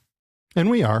God. And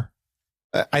we are.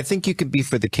 I think you could be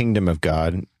for the kingdom of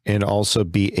God and also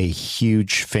be a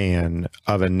huge fan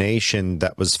of a nation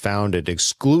that was founded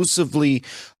exclusively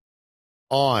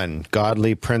on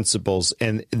godly principles.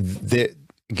 And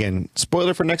again,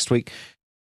 spoiler for next week,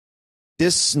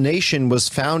 this nation was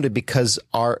founded because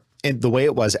the way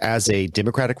it was as a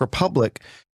democratic republic,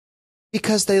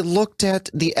 because they looked at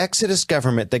the Exodus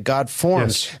government that God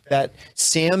formed, that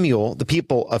Samuel, the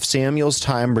people of Samuel's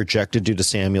time, rejected due to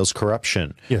Samuel's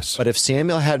corruption. Yes. But if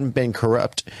Samuel hadn't been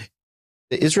corrupt,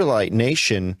 the Israelite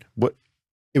nation,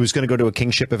 it was going to go to a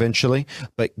kingship eventually,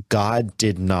 but God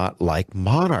did not like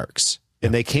monarchs.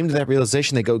 And they came to that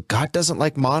realization. They go, God doesn't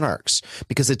like monarchs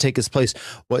because they take his place.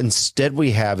 What instead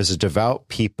we have is a devout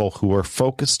people who are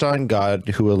focused on God,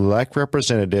 who elect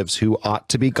representatives who ought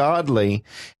to be godly,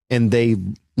 and they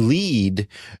lead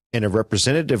in a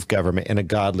representative government in a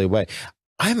godly way.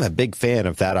 I'm a big fan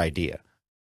of that idea.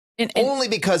 And only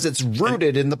because it's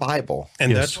rooted in the Bible.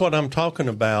 And that's what I'm talking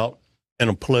about in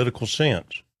a political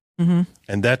sense. Mm-hmm.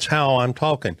 And that's how I'm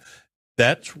talking.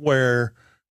 That's where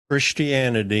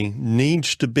Christianity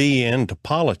needs to be into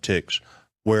politics,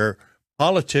 where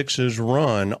politics is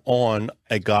run on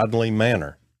a godly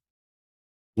manner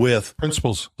with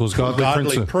principles, those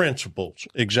godly principles.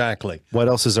 Exactly. What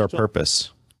else is our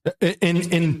purpose?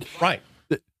 And right.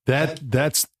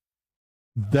 That's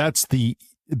the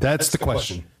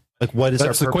question. Like, what is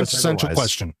that's our the purpose? Quintessential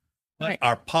question. Right.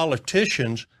 Our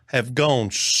politicians have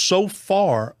gone so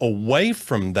far away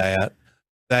from that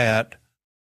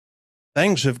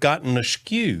things have gotten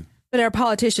askew. But our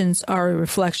politicians are a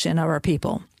reflection of our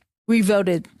people. We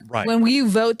voted. Right. When we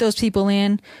vote those people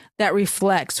in, that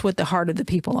reflects what the heart of the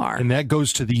people are. And that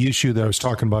goes to the issue that I was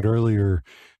talking about earlier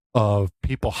of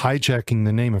people hijacking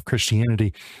the name of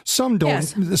Christianity. Some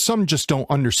don't. Yes. Some just don't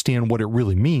understand what it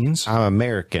really means. I'm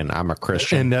American. I'm a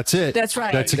Christian. And that's it. That's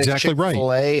right. That's exactly right.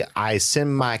 Chick-fil-A, I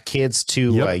send my kids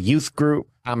to a youth group.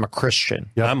 I'm a Christian.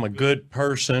 Yep. I'm a good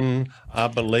person. I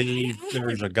believe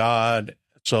there's a God.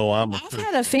 So I've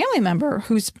had a family member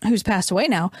who's passed away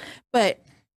now, but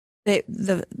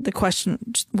the question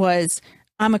was,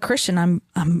 I'm a Christian.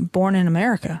 I'm born in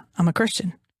America. I'm a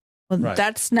Christian. Well,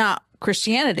 that's not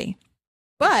Christianity.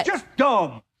 But just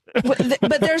dumb.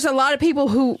 But there's a lot of people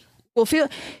who will feel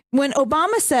when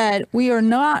Obama said we are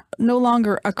no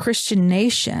longer a Christian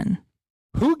nation.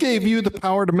 Who gave you the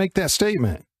power to make that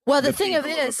statement? Well, the thing of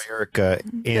it is America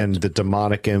and the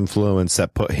demonic influence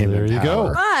that put him in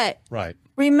power. But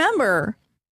remember,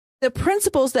 the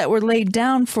principles that were laid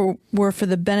down were for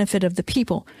the benefit of the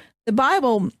people. The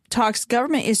Bible talks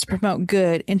government is to promote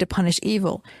good and to punish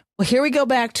evil. Well, here we go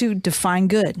back to define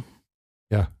good.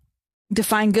 Yeah.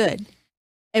 Define good.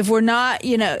 If we're not,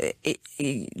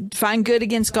 define good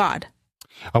against God.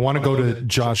 I want to go to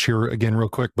Josh here again real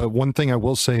quick, but one thing I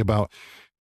will say about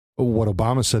what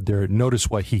Obama said there, notice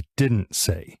what he didn't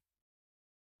say.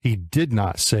 He did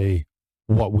not say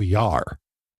what we are.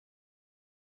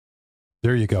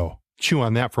 There you go. Chew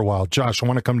on that for a while. Josh, I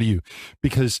want to come to you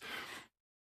because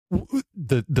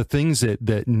the things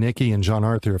that Nikki and John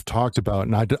Arthur have talked about,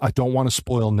 and I don't want to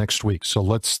spoil next week, so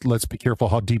let's be careful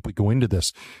how deep we go into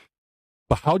this.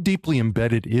 But how deeply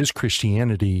embedded is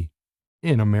Christianity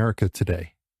in America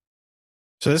today?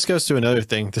 So this goes to another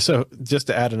thing. So just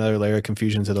to add another layer of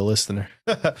confusion to the listener,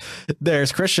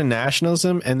 there's Christian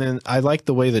nationalism, and then I like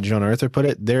the way that John Arthur put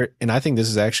it there, and I think this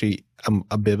is actually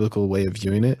a biblical way of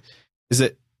viewing it. Is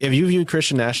that if you view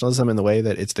Christian nationalism in the way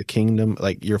that it's the kingdom,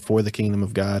 like you're for the kingdom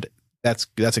of God, that's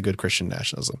a good Christian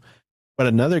nationalism. But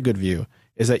another good view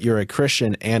is that you're a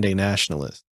Christian and a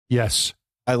nationalist. Yes.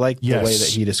 I like the way that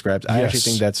he describes. I actually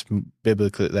think that's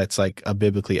like a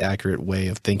biblically accurate way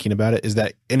of thinking about it. Is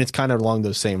that, and it's kind of along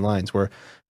those same lines where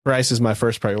Christ is my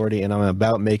first priority, and I'm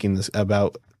about getting this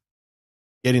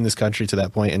country to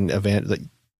that point and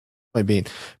point being.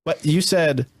 But you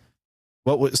said,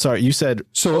 you said.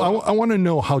 So I want to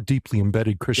know how deeply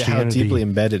embedded Christianity. How deeply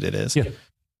embedded it is. Yeah.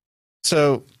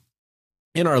 So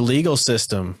in our legal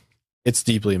system, it's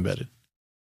deeply embedded,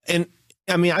 and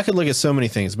I mean, I could look at so many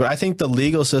things, but I think the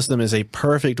legal system is a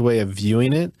perfect way of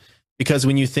viewing it, because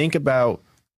when you think about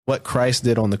what Christ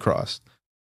did on the cross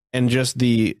and just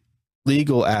the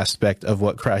legal aspect of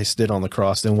what Christ did on the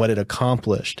cross and what it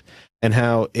accomplished and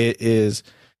how he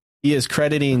is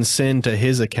crediting sin to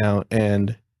his account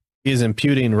and he is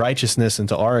imputing righteousness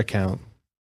into our account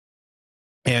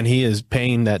and he is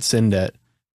paying that sin debt.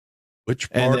 Which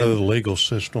part of the legal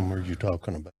system are you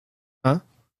talking about? Huh?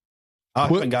 I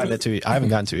haven't gotten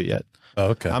to it yet.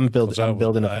 Okay. I'm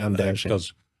building a foundation.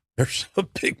 Because there's a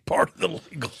big part of the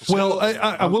legal system. Well,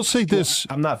 I will say this.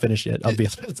 I'm not finished yet. I'll be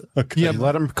Okay. Yeah,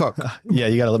 let him cook. Yeah,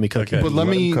 you got to let me cook. Okay. But let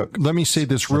me say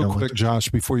this real quick, Josh,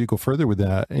 before you go further with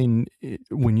that. And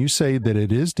when you say that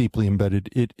it is deeply embedded,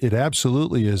 it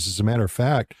absolutely is. As a matter of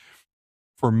fact,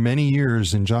 for many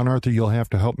years, and John Arthur, you'll have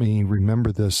to help me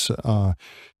remember this. I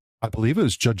believe it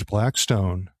was Judge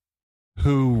Blackstone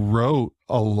who wrote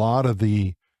a lot of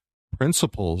the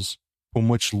principles from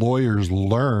which lawyers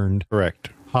learned Correct.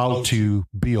 how to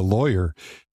be a lawyer.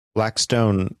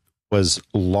 Blackstone was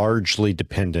largely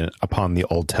dependent upon the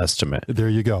Old Testament. There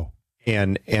you go.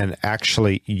 And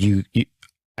actually, you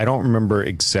I don't remember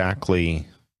exactly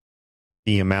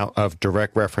the amount of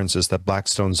direct references that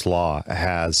Blackstone's law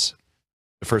has,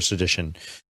 the first edition,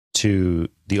 to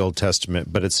the Old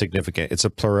Testament, but it's significant. It's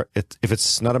if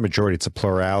it's not a majority, it's a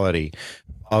plurality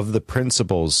of the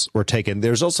principles were taken.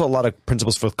 There's also a lot of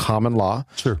principles for common law.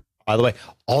 Sure. By the way,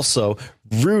 also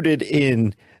rooted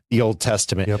in the Old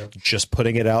Testament. Yep. Just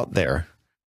putting it out there.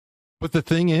 But the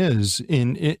thing is,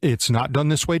 it's not done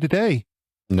this way today.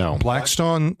 No.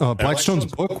 Blackstone's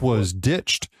book was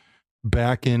ditched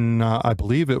back in, I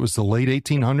believe it was the late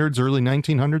 1800s, early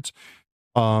 1900s.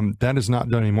 That is not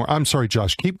done anymore. I'm sorry,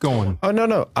 Josh. Keep going. Oh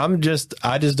no. I just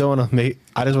don't want to make.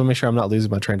 I just want to make sure I'm not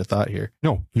losing my train of thought here.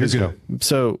 No, you're good.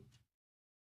 So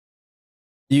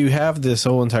you have this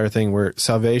whole entire thing where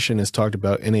salvation is talked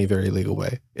about in a very legal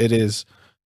way. It is,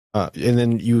 and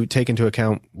then you take into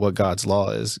account what God's law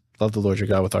is: love the Lord your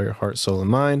God with all your heart, soul, and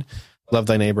mind. Love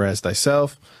thy neighbor as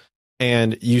thyself.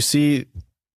 And you see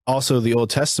also the Old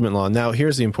Testament law. Now,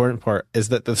 here's the important part, is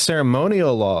that the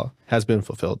ceremonial law has been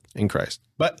fulfilled in Christ,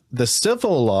 but the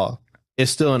civil law is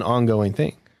still an ongoing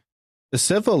thing. The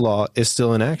civil law is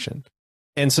still in action.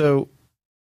 And so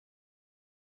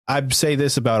I say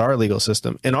this about our legal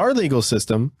system. In our legal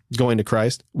system, going to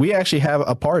Christ, we actually have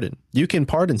a pardon. You can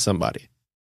pardon somebody.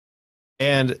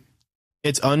 And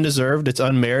it's undeserved. It's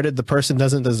unmerited. The person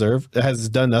has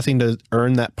done nothing to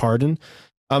earn that pardon.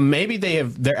 Maybe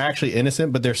they're actually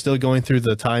innocent, but they're still going through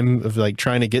the time of like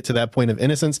trying to get to that point of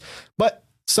innocence. But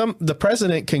the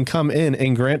president can come in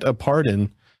and grant a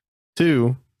pardon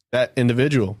to that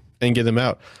individual and get them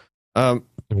out. And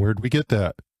where'd we get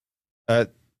that?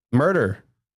 Murder,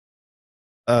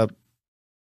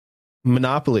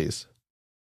 monopolies.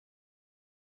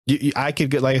 I could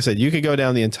get, like I said, you could go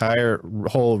down the entire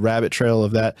whole rabbit trail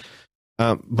of that.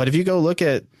 But if you go look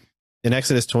at in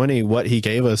Exodus 20, what he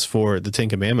gave us for the 10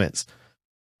 Commandments,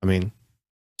 I mean,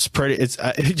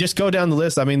 just go down the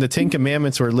list. I mean, the 10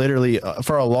 Commandments were literally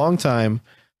for a long time,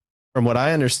 from what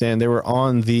I understand, they were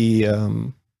on they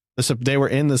were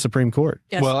in the Supreme Court.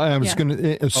 Yes. Well, I was going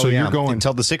to, you're going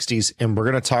until the 60s, and we're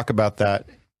going to talk about that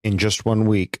in just 1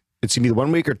 week. It's going to be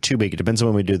 1 week or 2 weeks. It depends on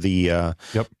when we do the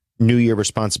New Year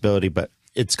responsibility, but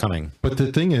it's coming. But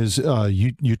the thing is,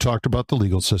 you talked about the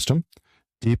legal system,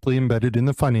 deeply embedded in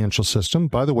the financial system.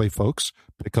 By the way, folks,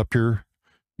 pick up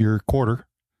your quarter,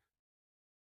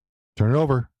 turn it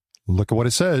over, look at what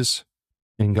it says.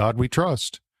 In God we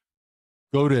trust.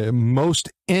 Go to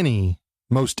most any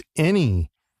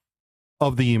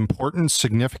of the important,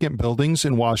 significant buildings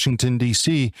in Washington,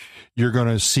 D.C., you're going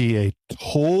to see a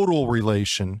total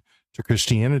relation to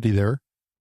Christianity there.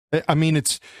 I mean,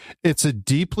 it's a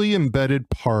deeply embedded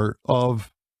part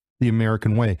of the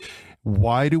American way.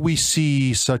 Why do we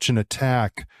see such an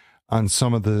attack on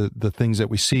some of the things that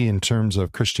we see in terms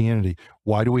of Christianity?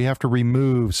 Why do we have to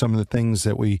remove some of the things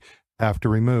that we have to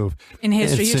remove? In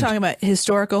history, you're talking about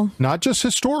historical? Not just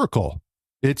historical.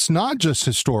 It's not just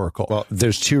historical. Well,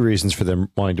 there's two reasons for them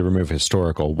wanting to remove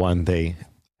historical. One, they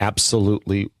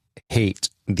absolutely hate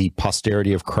the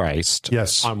posterity of Christ,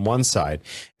 yes, on one side.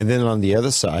 And then on the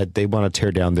other side, they want to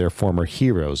tear down their former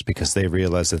heroes because they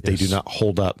realize that they do not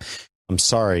hold up. I'm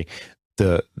sorry.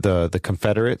 The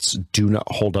Confederates do not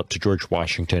hold up to George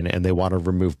Washington, and they want to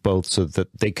remove both so that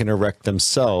they can erect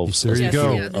themselves. There you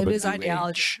go. Yeah, it is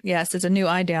ideology. Yes, it's a new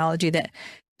ideology that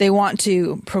they want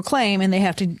to proclaim, and they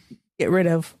have to get rid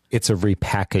of. It's a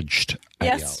repackaged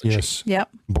ideology. Yes. Yep.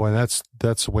 Boy,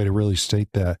 that's a way to really state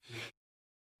that.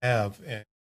 Have a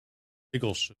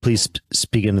legal system. Please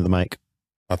speak into the mic.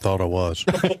 I thought I was.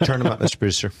 Turn them up, Mr.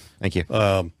 Producer. Thank you.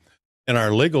 In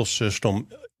our legal system,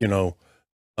 the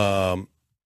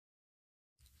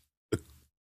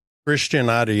Christian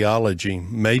ideology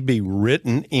may be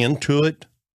written into it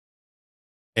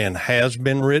and has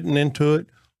been written into it,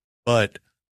 but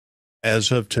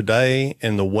as of today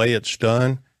and the way it's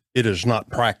done, it is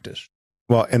not practiced.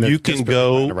 Well, and you can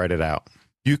go to write it out.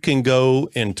 You can go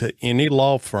into any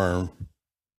law firm,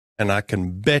 and I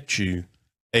can bet you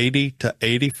 80 to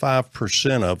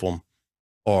 85% of them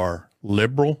are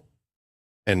liberal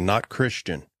and not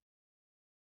Christian.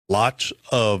 Lots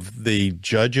of the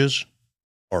judges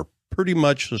are pretty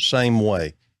much the same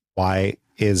way. Why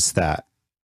is that?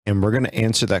 And we're going to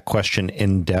answer that question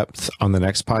in depth on the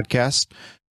next podcast,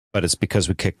 but it's because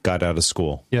we kicked God out of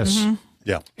school. Yes. Mm-hmm.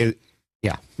 Yeah.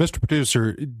 Yeah. Mr.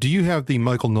 Producer, do you have the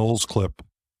Michael Knowles clip?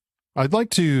 I'd like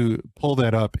to pull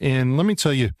that up. And let me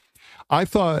tell you, I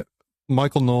thought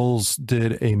Michael Knowles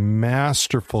did a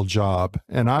masterful job,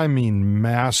 and I mean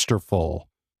masterful,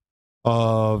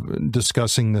 of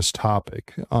discussing this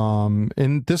topic.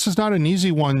 And this is not an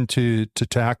easy one to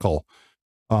tackle,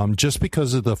 just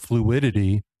because of the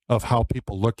fluidity of how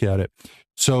people look at it.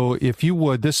 So if you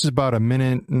would, this is about a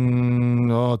minute.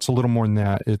 It's a little more than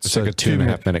that. It's like a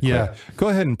 2.5 minute clip. Yeah. Go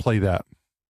ahead and play that.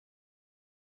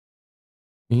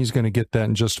 He's going to get that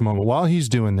in just a moment. While he's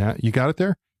doing that, you got it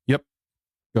there? Yep.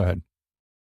 Go ahead.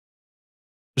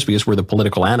 Just because we're the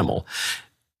political animal,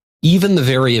 even the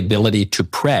very ability to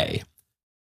pray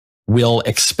will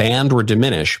expand or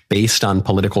diminish based on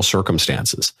political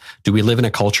circumstances. Do we live in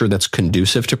a culture that's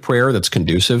conducive to prayer, that's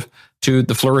conducive to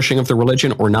the flourishing of the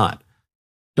religion, or not?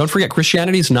 Don't forget,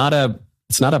 Christianity is not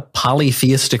a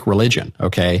polytheistic religion,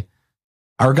 okay?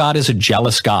 Our God is a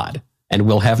jealous God, and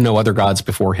we'll have no other gods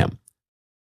before him.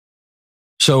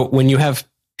 So when you have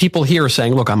people here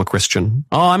saying, look, I'm a Christian.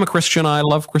 Oh, I'm a Christian. I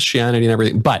love Christianity and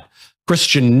everything. But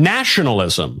Christian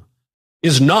nationalism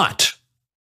is not.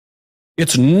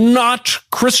 It's not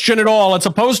Christian at all. It's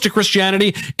opposed to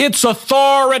Christianity. It's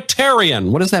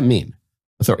authoritarian. What does that mean?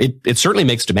 It certainly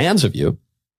makes demands of you.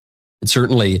 It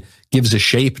certainly gives a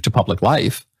shape to public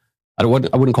life. I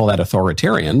wouldn't call that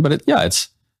authoritarian, but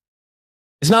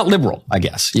it's not liberal, I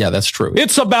guess. Yeah, that's true.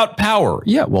 It's about power.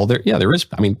 Yeah, well, there is.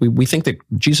 I mean, we think that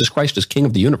Jesus Christ is king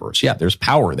of the universe. Yeah, there's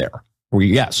power there.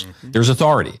 Yes, there's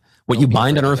authority. What you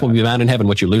bind on earth will be bound in heaven.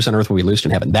 What you loose on earth will be loosed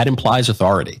in heaven. That implies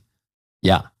authority.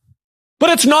 Yeah. But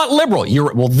it's not liberal.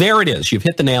 Well, there it is. You've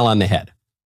hit the nail on the head.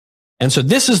 And so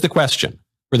this is the question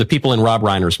for the people in Rob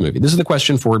Reiner's movie. This is the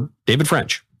question for David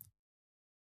French.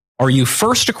 Are you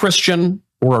first a Christian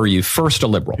or are you first a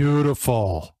liberal?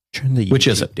 Beautiful. Turn the Which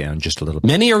is it? down just a little bit.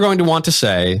 Many are going to want to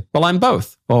say, well, I'm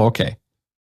both. Oh, okay.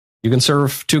 You can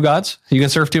serve two gods? You can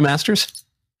serve two masters?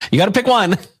 You got to pick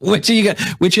one. Which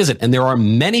is it? And there are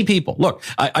many people. Look,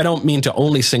 I don't mean to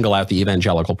only single out the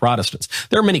evangelical Protestants.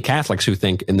 There are many Catholics who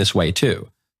think in this way too,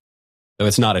 though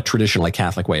it's not a traditionally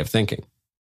Catholic way of thinking,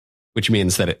 which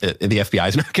means that the FBI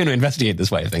is not going to investigate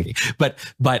this way of thinking. But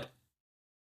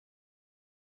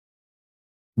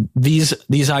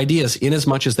these ideas, in as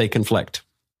much as they conflict,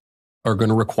 are going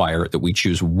to require that we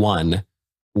choose one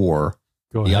or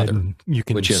the other. And you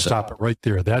can stop it right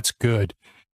there. That's good.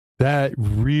 That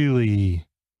really,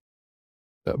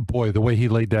 boy, the way he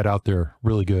laid that out there,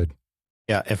 really good.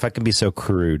 Yeah, if I can be so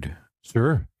crude.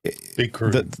 Sure. Be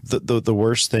crude. The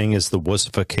worst thing is the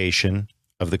wussification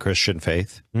of the Christian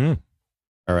faith. All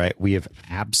right. We have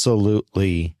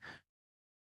absolutely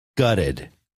gutted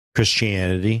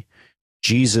Christianity.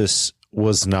 Jesus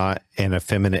was not an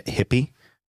effeminate hippie.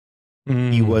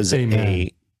 He was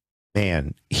a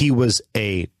man. He was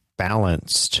a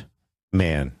balanced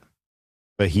man.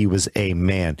 But he was a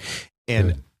man.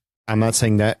 And I'm not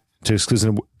saying that to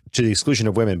the exclusion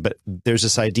of women, but there's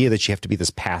this idea that you have to be this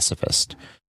pacifist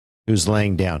who's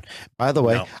laying down. By the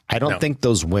way, I don't think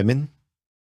those women,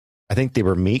 I think they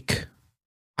were meek.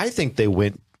 I think they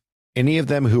went, any of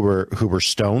them who were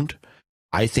stoned,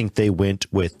 I think they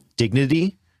went with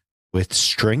dignity, with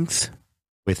strength,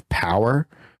 with power.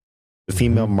 The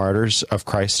female martyrs of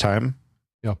Christ's time.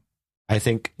 Yeah. I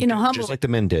think humble, just like the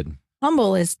men did.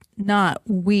 Humble is not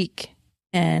weak,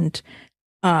 and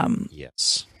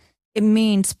yes, it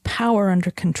means power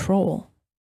under control.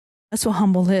 That's what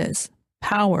humble is.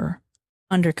 Power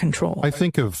under control. I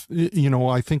think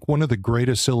one of the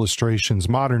greatest illustrations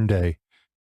modern day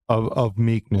of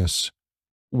meekness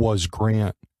was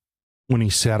Grant when he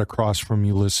sat across from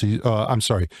Ulysses. He sat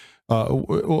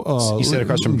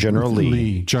across from General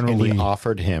Lee. General Lee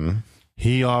offered him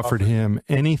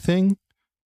anything.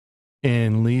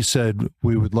 And Lee said,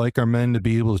 we would like our men to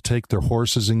be able to take their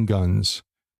horses and guns.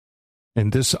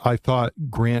 And this, I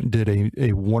thought Grant did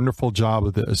a wonderful job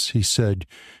of this. He said,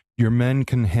 your men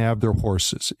can have their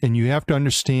horses. And you have to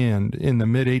understand, in the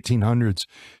mid-1800s,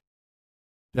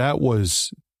 that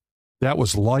was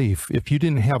life. If you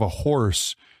didn't have a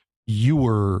horse,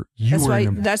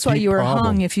 that's why you were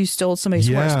hung if you stole somebody's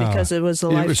horse, because it was a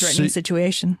life-threatening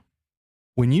situation.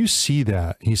 When you see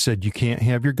that, he said, you can't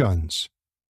have your guns.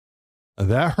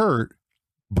 That hurt,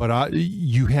 but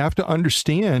you have to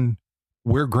understand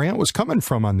where Grant was coming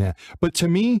from on that. But to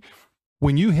me,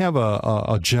 when you have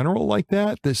a general like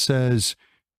that says,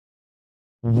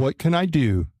 what can I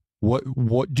do?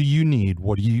 What do you need?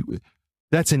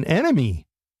 That's an enemy.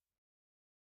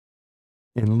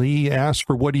 And Lee asked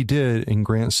for what he did, and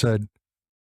Grant said,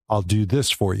 I'll do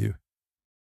this for you.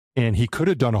 And he could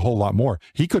have done a whole lot more.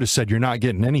 He could have said, you're not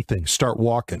getting anything. Start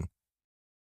walking.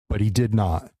 But he did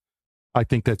not. I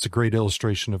think that's a great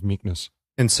illustration of meekness.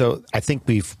 And so I think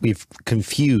we've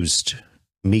confused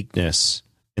meekness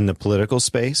in the political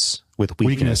space with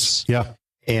weakness. Yeah.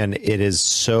 And it is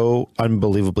so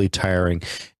unbelievably tiring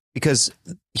because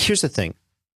here's the thing.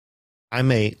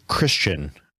 I'm a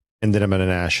Christian and then I'm a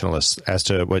nationalist, as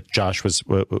to what Josh was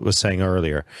saying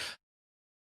earlier.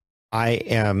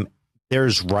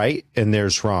 There's right and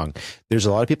there's wrong. There's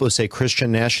a lot of people who say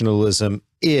Christian nationalism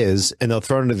is, and they'll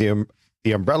throw under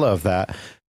the umbrella of that,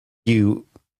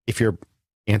 if you're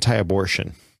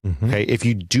anti-abortion, okay, if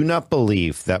you do not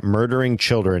believe that murdering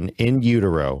children in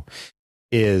utero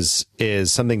is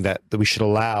something that we should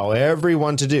allow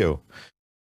everyone to do,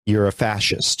 you're a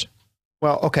fascist.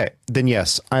 Well, okay, then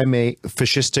yes, I'm a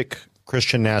fascistic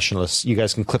Christian nationalist. You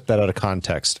guys can clip that out of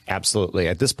context. Absolutely.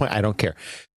 At this point, I don't care.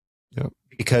 Yep.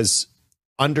 Because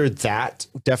under that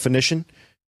definition,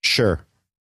 sure.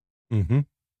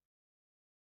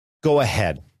 Go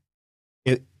ahead.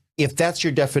 If that's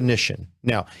your definition.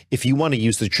 Now, if you want to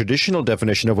use the traditional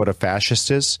definition of what a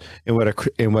fascist is and what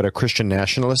a Christian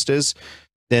nationalist is,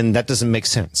 then that doesn't make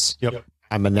sense. Yep.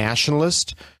 I'm a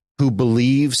nationalist who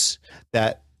believes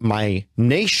that my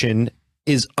nation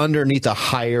is underneath a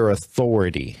higher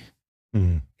authority.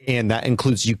 And that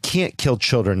includes you can't kill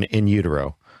children in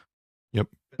utero. Yep.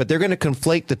 But they're going to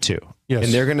conflate the two. Yes.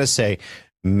 And they're going to say,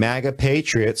 MAGA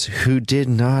patriots who did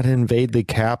not invade the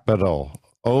Capitol.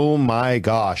 Oh my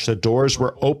gosh, the doors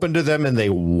were open to them and they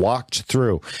walked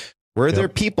through. Were there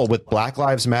people with Black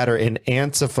Lives Matter and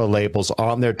Antifa labels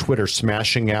on their Twitter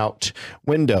smashing out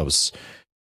windows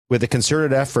with a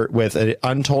concerted effort with an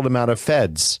untold amount of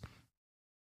feds?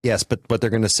 Yes, but what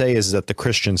they're going to say is that the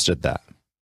Christians did that.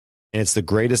 And it's the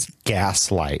greatest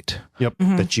gaslight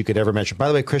that you could ever mention. By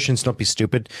the way, Christians, don't be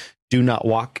stupid. Do not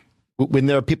walk. When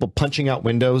there are people punching out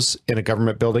windows in a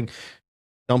government building,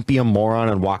 don't be a moron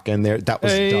and walk in there. That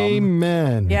was dumb.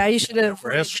 Amen. Yeah, you should have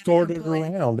escorted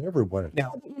around everywhere.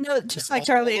 Now, just like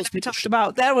Charlie and I talked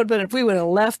about, that would have been, if we would have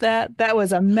left that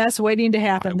was a mess waiting to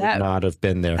happen. That would not have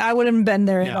been there. I wouldn't have been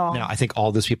there at all. Now, I think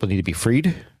all those people need to be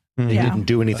freed. They didn't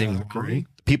do anything wrong.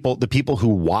 The people who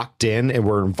walked in and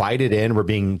were invited in were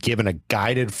being given a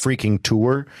guided freaking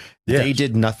tour. Yes. They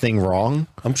did nothing wrong.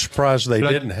 I'm surprised they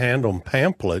didn't hand them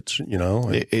pamphlets,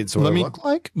 It's what it looked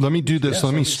like. Let me do this. Yes,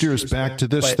 let me steer us back to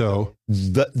this, though.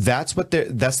 That's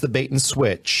the bait and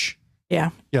switch. Yeah.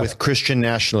 With Christian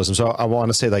nationalism. So I want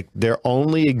to say, like, they're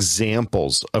only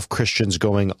examples of Christians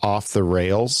going off the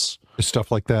rails. It's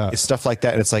stuff like that. It's stuff like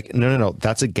that. And it's like, no.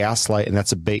 That's a gaslight and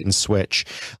that's a bait and switch.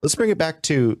 Let's bring it back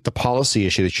to the policy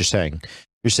issue that you're saying.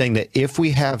 You're saying that if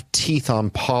we have teeth on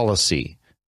policy,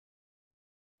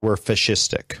 we're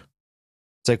fascistic.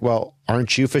 It's like, well,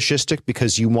 aren't you fascistic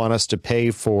because you want us to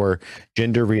pay for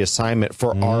gender reassignment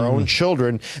for our own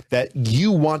children that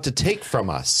you want to take from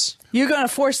us? You're going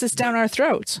to force this down our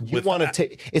throats. You want to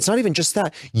take. It's not even just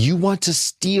that. You want to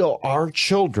steal our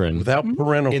children without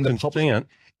parental consent.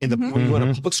 You want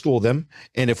to public school them,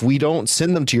 and if we don't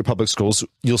send them to your public schools,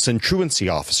 you'll send truancy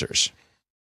officers.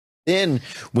 Then,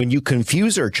 when you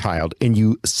confuse our child and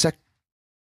you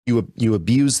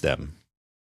abuse them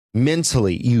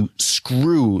mentally, you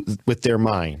screw with their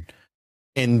mind,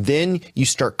 and then you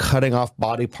start cutting off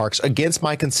body parts against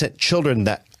my consent, children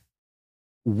that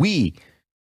we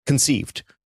conceived,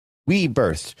 we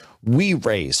birthed, we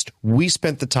raised, we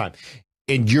spent the time,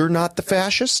 and you're not the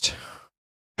fascist.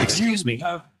 Excuse me.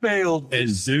 Have failed to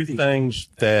do things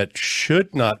that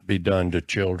should not be done to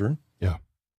children. Yeah.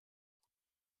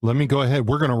 Let me go ahead.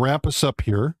 We're going to wrap us up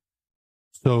here.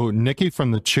 So, Nikki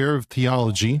from the chair of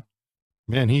theology,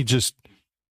 man, he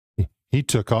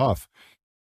took off.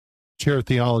 Chair of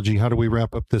theology, how do we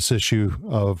wrap up this issue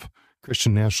of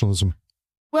Christian nationalism?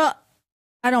 Well,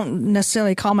 I don't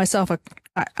necessarily call myself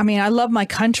I love my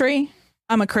country.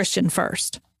 I'm a Christian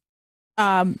first.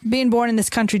 Being born in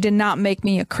this country did not make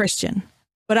me a Christian,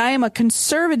 but I am a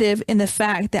conservative in the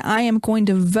fact that I am going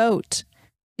to vote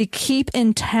to keep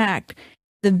intact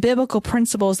the biblical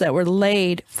principles that were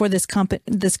laid for this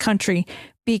country,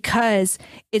 because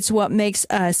it's what makes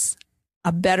us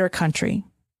a better country.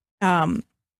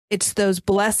 It's those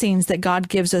blessings that God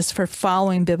gives us for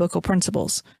following biblical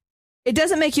principles. It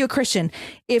doesn't make you a Christian.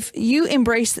 If you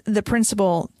embrace the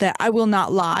principle that I will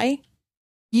not lie,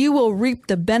 you will reap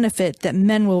the benefit that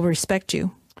men will respect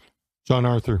you. John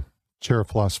Arthur, Chair of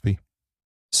Philosophy.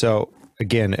 So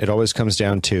again, it always comes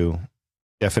down to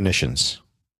definitions.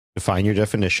 Define your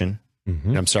definition.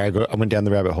 And I'm sorry, I went down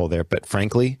the rabbit hole there, but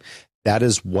frankly, that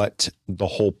is what the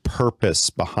whole purpose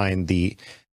behind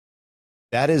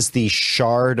that is the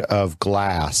shard of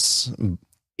glass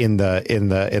in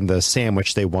the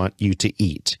sandwich they want you to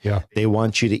eat. Yeah. They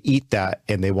want you to eat that,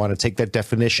 and they want to take that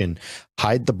definition,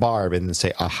 hide the barb, and then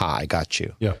say, aha, I got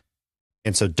you. Yeah.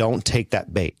 And so don't take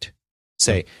that bait.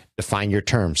 Say, define your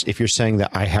terms. If you're saying that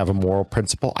I have a moral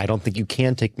principle, I don't think you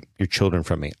can take your children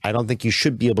from me. I don't think you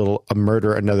should be able to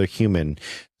murder another human,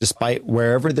 despite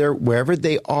wherever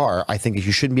they are. I think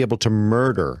you shouldn't be able to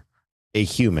murder a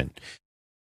human.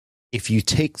 If you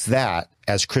take that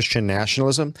as Christian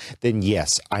nationalism, then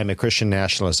yes, I'm a Christian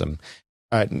nationalist.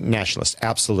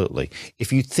 Absolutely.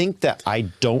 If you think that I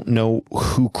don't know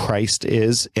who Christ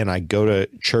is, and I go to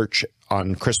church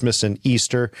on Christmas and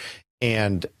Easter,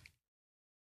 and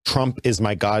Trump is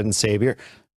my God and Savior,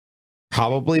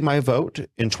 probably my vote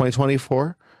in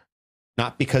 2024,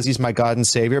 not because he's my God and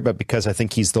Savior, but because I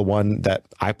think he's the one that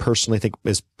I personally think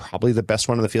is probably the best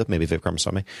one in the field, maybe Vic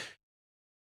Ramaswamy.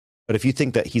 But if you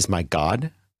think that he's my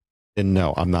God, then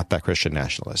no, I'm not that Christian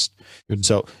nationalist. Good.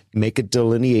 So make a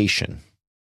delineation,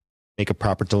 make a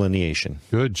proper delineation.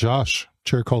 Good, Josh,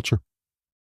 Chair Culture.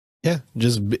 Yeah,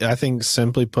 I think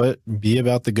simply put, be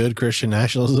about the good Christian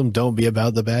nationalism. Don't be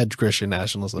about the bad Christian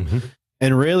nationalism.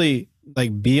 And really,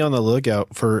 like, be on the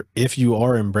lookout for if you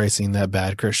are embracing that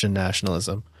bad Christian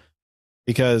nationalism,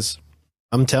 because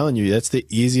I'm telling you, that's the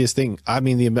easiest thing. I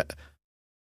mean,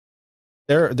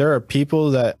 there are people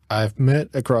that I've met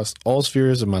across all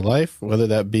spheres of my life, whether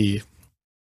that be,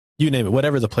 you name it,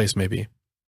 whatever the place may be.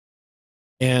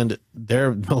 And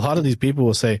a lot of these people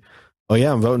will say, "Oh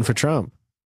yeah, I'm voting for Trump,"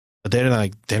 but they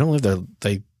don't live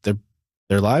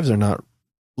their lives are not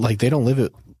like, they don't live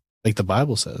it like the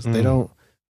Bible says.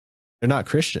 They're not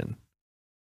Christian.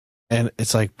 And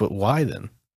it's like, but why then?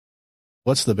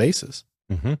 What's the basis?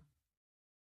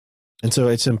 And so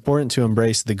it's important to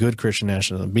embrace the good Christian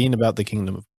nationalism, being about the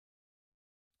kingdom.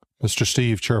 Mr.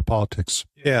 Steve, Chair of Politics.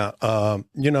 Yeah.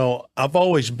 I've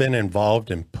always been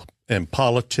involved in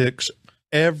politics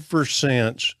ever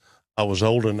since I was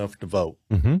old enough to vote.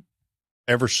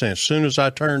 Ever since. As soon as I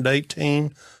turned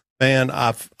 18, man,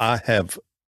 I have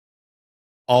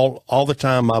all the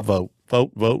time I vote.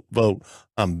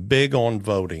 I'm big on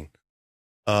voting.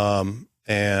 And,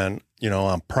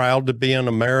 I'm proud to be an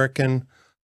American.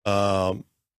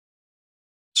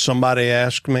 Somebody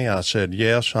asked me, I said,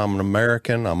 yes, I'm an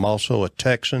American. I'm also a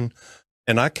Texan.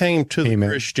 And I came to the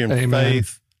Christian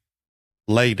faith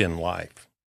late in life,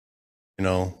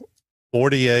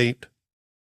 48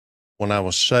 when I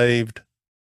was saved.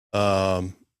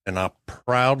 And I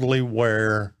proudly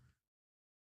wear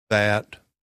that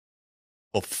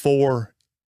before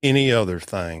any other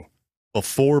thing,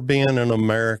 before being an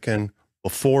American,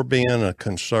 before being a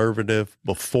conservative,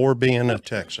 before being a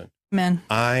Texan. Amen.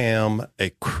 I am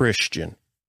a Christian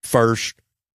first,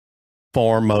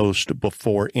 foremost,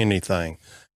 before anything.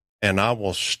 And I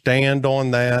will stand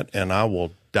on that, and I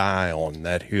will die on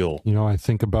that hill. I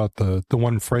think about the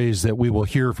one phrase that we will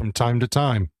hear from time to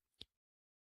time: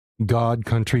 God,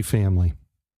 country, family.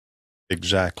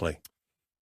 Exactly.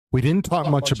 We didn't talk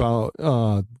much about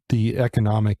the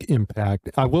economic impact.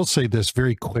 I will say this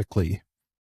very quickly,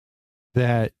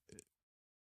 that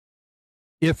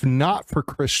if not for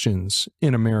Christians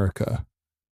in America,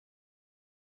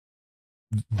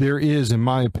 there is, in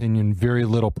my opinion, very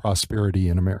little prosperity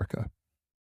in America.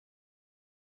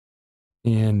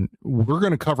 And we're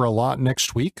going to cover a lot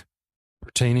next week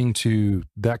pertaining to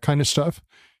that kind of stuff.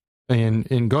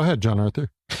 And go ahead, John Arthur.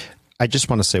 I just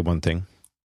want to say one thing.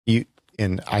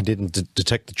 And I didn't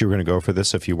detect that you were going to go for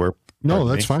this. If you were, no,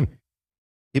 that's fine.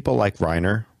 People like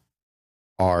Reiner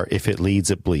are, if it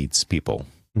leads, it bleeds people.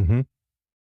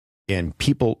 And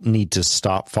people need to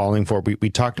stop falling for it. We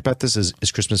talked about this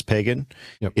as Christmas pagan.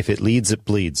 Yep. If it leads, it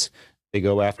bleeds. They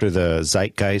go after the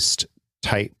zeitgeist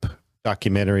type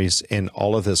documentaries and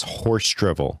all of this horse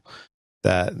drivel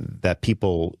that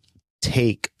people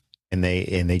take, and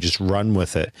they just run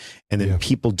with it. And then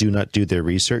people do not do their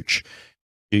research.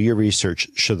 Do your research.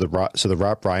 So the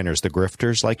Rob Reiners, the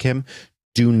grifters like him,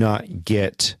 do not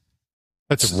get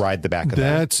to ride the back of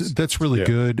that. That's really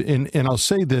good. And I'll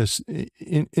say this,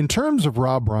 in terms of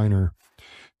Rob Reiner,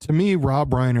 to me, Rob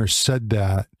Reiner said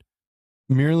that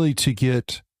merely to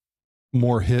get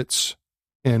more hits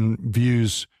and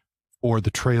views for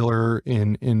the trailer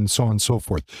and so on and so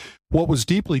forth. What was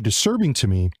deeply disturbing to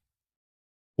me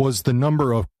was the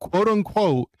number of quote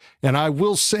unquote, and I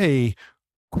will say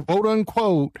quote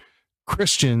unquote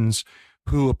Christians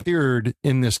who appeared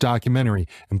in this documentary.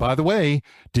 And by the way,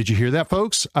 did you hear that,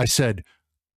 folks? I said,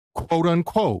 quote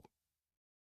unquote.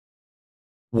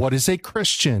 What is a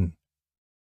Christian?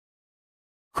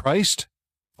 Christ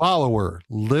follower,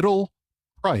 little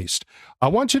Christ. I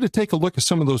want you to take a look at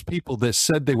some of those people that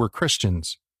said they were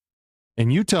Christians.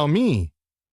 And you tell me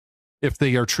if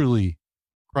they are truly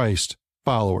Christ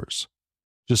followers.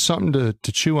 Just something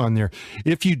to chew on there.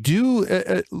 If you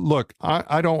do, look,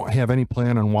 I don't have any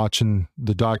plan on watching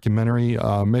the documentary.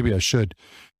 Maybe I should.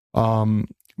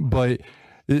 But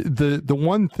the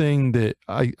one thing that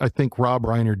I think Rob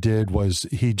Reiner did was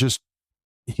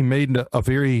he made a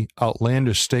very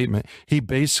outlandish statement. He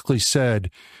basically said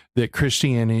that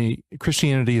Christianity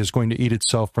is going to eat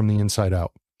itself from the inside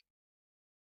out.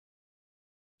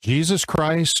 Jesus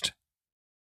Christ,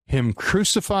 him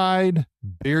crucified,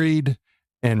 buried,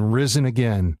 and risen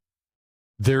again.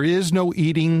 There is no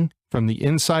eating from the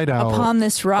inside out. Upon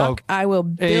this rock I will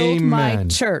build my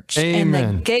church, and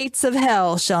the gates of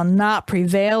hell shall not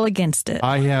prevail against it.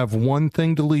 I have one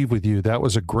thing to leave with you. That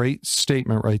was a great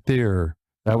statement right there.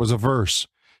 That was a verse.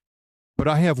 But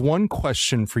I have one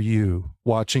question for you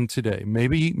watching today.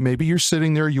 Maybe you're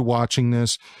sitting there, you're watching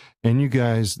this, and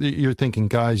you're thinking,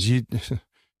 guys,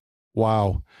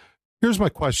 wow. Here's my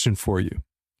question for you.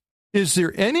 Is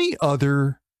there any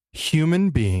other human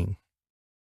being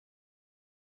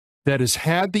that has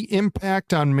had the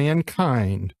impact on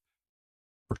mankind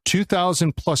for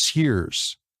 2,000 plus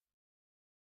years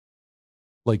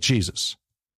like Jesus?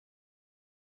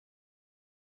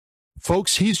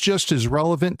 Folks, he's just as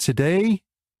relevant today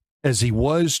as he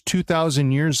was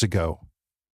 2,000 years ago.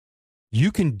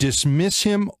 You can dismiss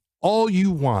him all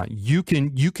you want. You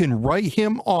can write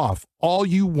him off all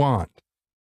you want.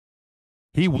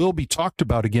 He will be talked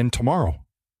about again tomorrow,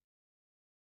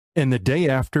 and the day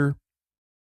after,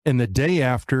 and the day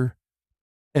after,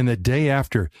 and the day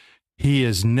after. He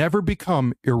has never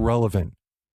become irrelevant.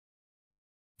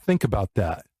 Think about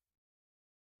that.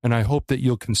 And I hope that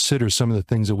you'll consider some of the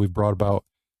things that we've brought about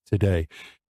today.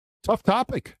 Tough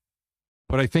topic,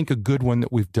 but I think a good one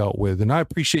that we've dealt with. And I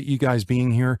appreciate you guys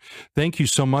being here. Thank you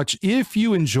so much. If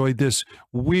you enjoyed this,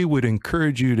 we would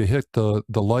encourage you to hit the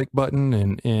like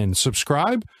button and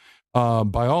subscribe.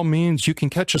 By all means, you can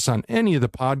catch us on any of the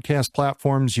podcast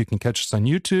platforms. You can catch us on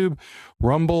YouTube,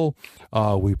 Rumble.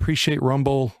 We appreciate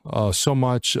Rumble so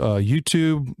much.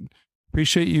 YouTube,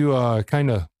 appreciate you kind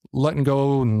of letting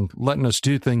go and letting us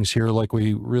do things here like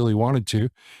we really wanted to.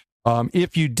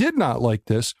 If you did not like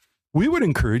this, we would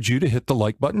encourage you to hit the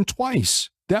like button twice.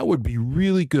 That would be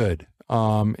really good.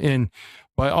 And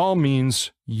by all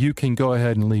means, you can go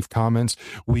ahead and leave comments.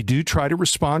 We do try to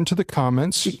respond to the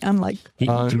comments. Unlike he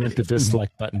hit the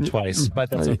dislike button twice, but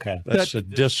that's okay. That's a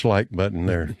dislike button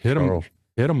there. Hit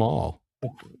them all.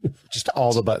 Just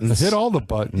all the buttons. Hit all the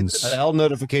buttons. Bell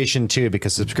notification too,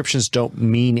 because subscriptions don't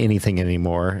mean anything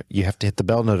anymore. You have to hit the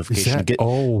bell notification to get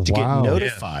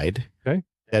notified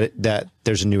that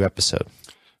there's a new episode.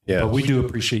 Yeah, but we do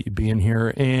appreciate you being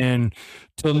here. And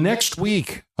till next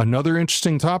week, another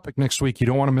interesting topic next week. You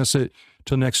don't want to miss it.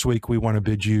 Till next week, we want to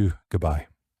bid you goodbye.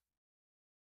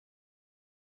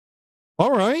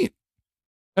 All right.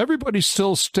 Everybody's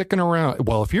still sticking around.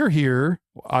 Well, if you're here,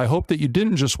 I hope that you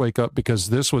didn't just wake up because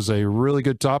this was a really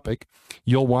good topic.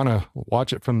 You'll want to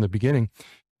watch it from the beginning.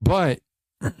 But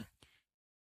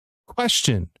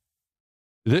question.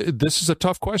 This is a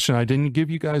tough question. I didn't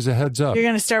give you guys a heads up. You're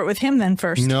going to start with him then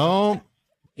first. No.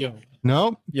 Yeah.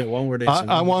 No. Yeah, one word.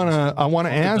 I want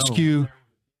to ask you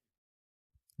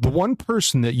the one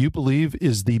person that you believe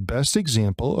is the best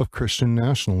example of Christian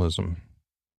nationalism.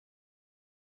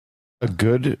 A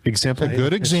good example. A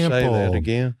good example. Say that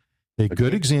again. A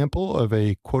good example of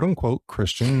a quote unquote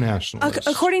Christian nationalist.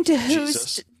 According to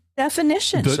whose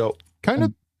definition? So kind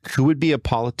of who would be a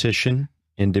politician,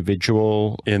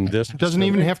 individual in this? Doesn't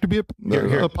even have to be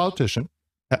a politician.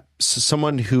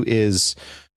 Someone who is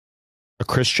a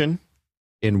Christian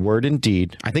in word and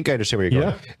deed. I think I understand where you're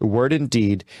going. Word and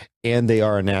deed, and they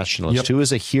are a nationalist. Yep. Who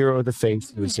is a hero of the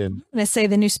faith? Who's in? I'm going to say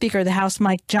the new Speaker of the House,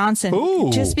 Mike Johnson.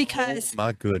 Ooh. Just because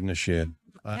My goodness, yeah.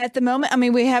 at the moment, I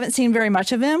mean, we haven't seen very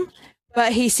much of him,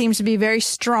 but he seems to be very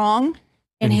strong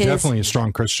in and his. Definitely a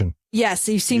strong Christian. Yes,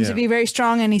 he seems to be very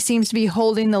strong, and he seems to be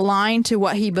holding the line to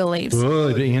what he believes.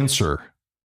 Good answer.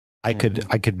 I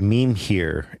could mean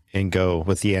here and go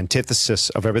with the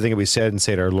antithesis of everything that we said and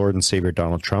say to our Lord and Savior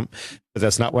Donald Trump, but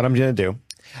that's not what I'm going to do.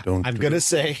 I'm going to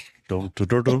say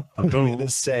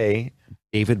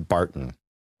David Barton.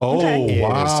 Oh, is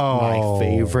wow. my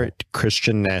favorite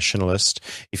Christian nationalist.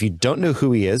 If you don't know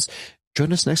who he is,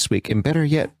 Join us next week, and better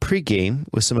yet, pregame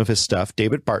with some of his stuff.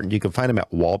 David Barton, you can find him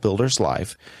at Wall Builders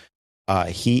Live.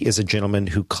 He is a gentleman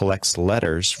who collects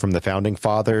letters from the founding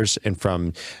fathers and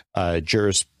from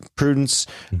jurisprudence,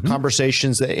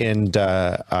 conversations, and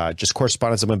just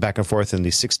correspondence that went back and forth in the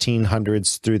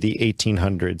 1600s through the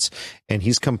 1800s. And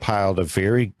he's compiled a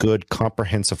very good,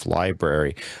 comprehensive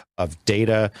library of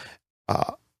data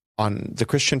on the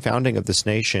Christian founding of this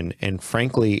nation. And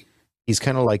frankly, he's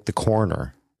kind of like the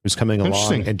coroner who's coming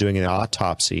along and doing an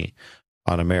autopsy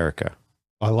on America.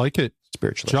 I like it.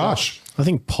 Spiritually. Josh. I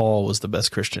think Paul was the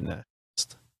best Christian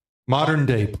nationalist. Modern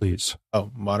day, please.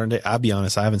 Oh, modern day. I'll be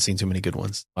honest, I haven't seen too many good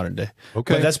ones modern day.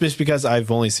 Okay. But that's just because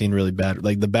I've only seen really bad.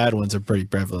 Like the bad ones are pretty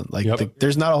prevalent. Like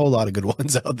there's not a whole lot of good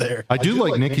ones out there. I do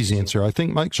like Nikki's answer. I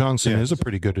think Mike Johnson is a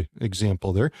pretty good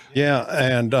example there. Yeah.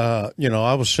 And, I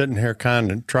was sitting here kind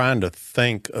of trying to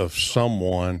think of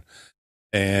someone,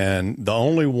 and the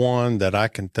only one that I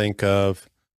can think of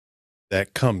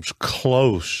that comes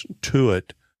close to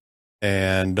it,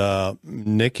 and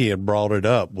Nikki had brought it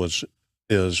up,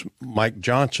 is Mike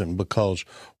Johnson, because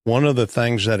one of the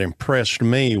things that impressed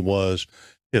me was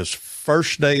his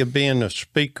first day of being a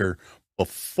speaker,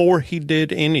 before he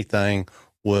did anything,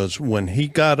 was when he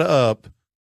got up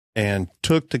and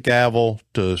took the gavel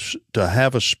to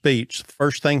have a speech, the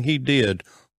first thing he did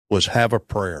was have a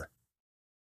prayer.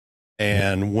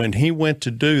 And when he went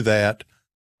to do that,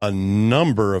 a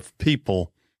number of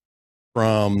people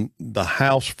from the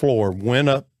House floor went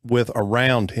up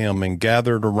around him and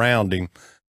gathered around him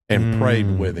and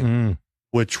prayed with him,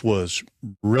 which was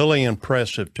really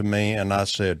impressive to me. And I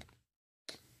said,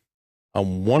 I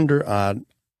wonder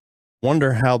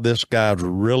how this guy's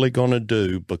really going to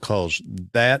do, because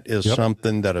that is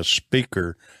something that a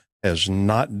speaker has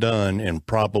not done in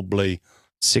probably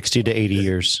 60 to 80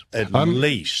 years at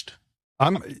least.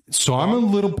 I'm a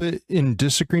little bit in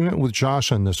disagreement with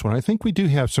Josh on this one. I think we do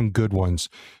have some good ones.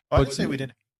 I would say we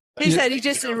didn't. He said he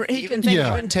can think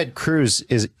of it. Ted Cruz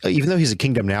is, even though he's a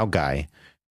Kingdom Now guy,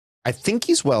 I think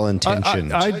he's well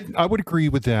intentioned. I would agree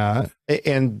with that.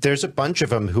 And there's a bunch of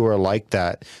them who are like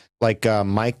that, like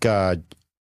Mike. Oh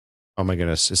my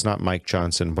goodness, it's not Mike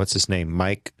Johnson. What's his name?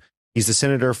 Mike. He's the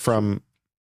senator from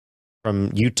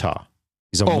Utah.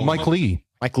 Mike Lee.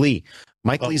 Mike Lee.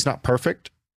 Mike Lee's not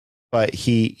perfect, but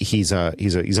he's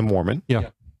a Mormon. Yeah,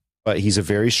 but he's a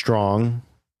very strong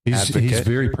advocate. He's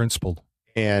very principled.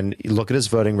 And you look at his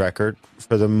voting record.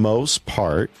 For the most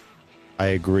part, I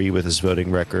agree with his voting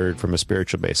record from a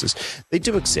spiritual basis. They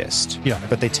do exist,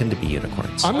 but they tend to be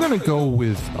unicorns. I'm going to go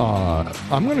with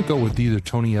either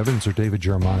Tony Evans or David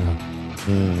Jeremiah.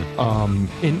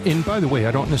 And by the way,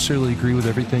 I don't necessarily agree with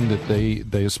everything that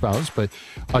they espouse, but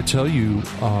I tell you,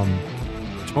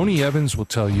 Tony Evans will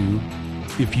tell you,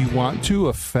 if you want to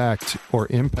affect or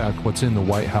impact what's in the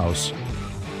White House,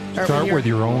 start with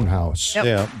your own house. Yep.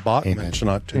 Yeah, Bachman's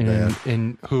not too bad.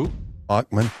 And who?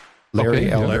 Bachman.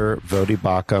 Larry Elder, Vodi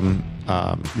Bakum.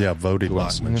 Vodi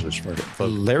Bachman's his first.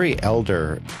 Larry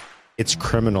Elder, it's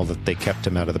criminal that they kept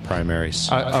him out of the primaries.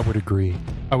 I would agree.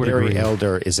 Larry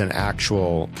Elder is an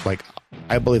actual,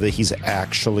 I believe that he's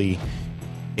actually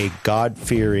a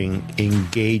God-fearing,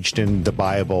 engaged in the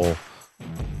Bible,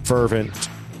 fervent,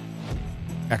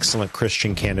 excellent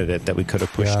Christian candidate that we could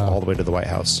have pushed all the way to the White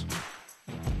House.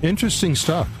 Interesting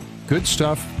stuff. Good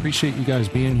stuff. Appreciate you guys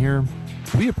being here.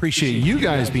 We appreciate you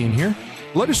guys being here.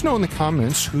 Let us know in the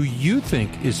comments who you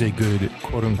think is a good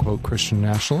quote-unquote Christian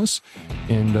nationalist,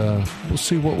 and we'll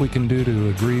see what we can do to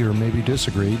agree or maybe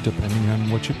disagree, depending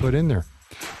on what you put in there.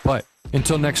 But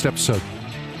until next episode,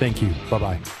 thank you.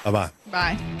 Bye-bye. Bye-bye.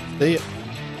 Bye. See ya.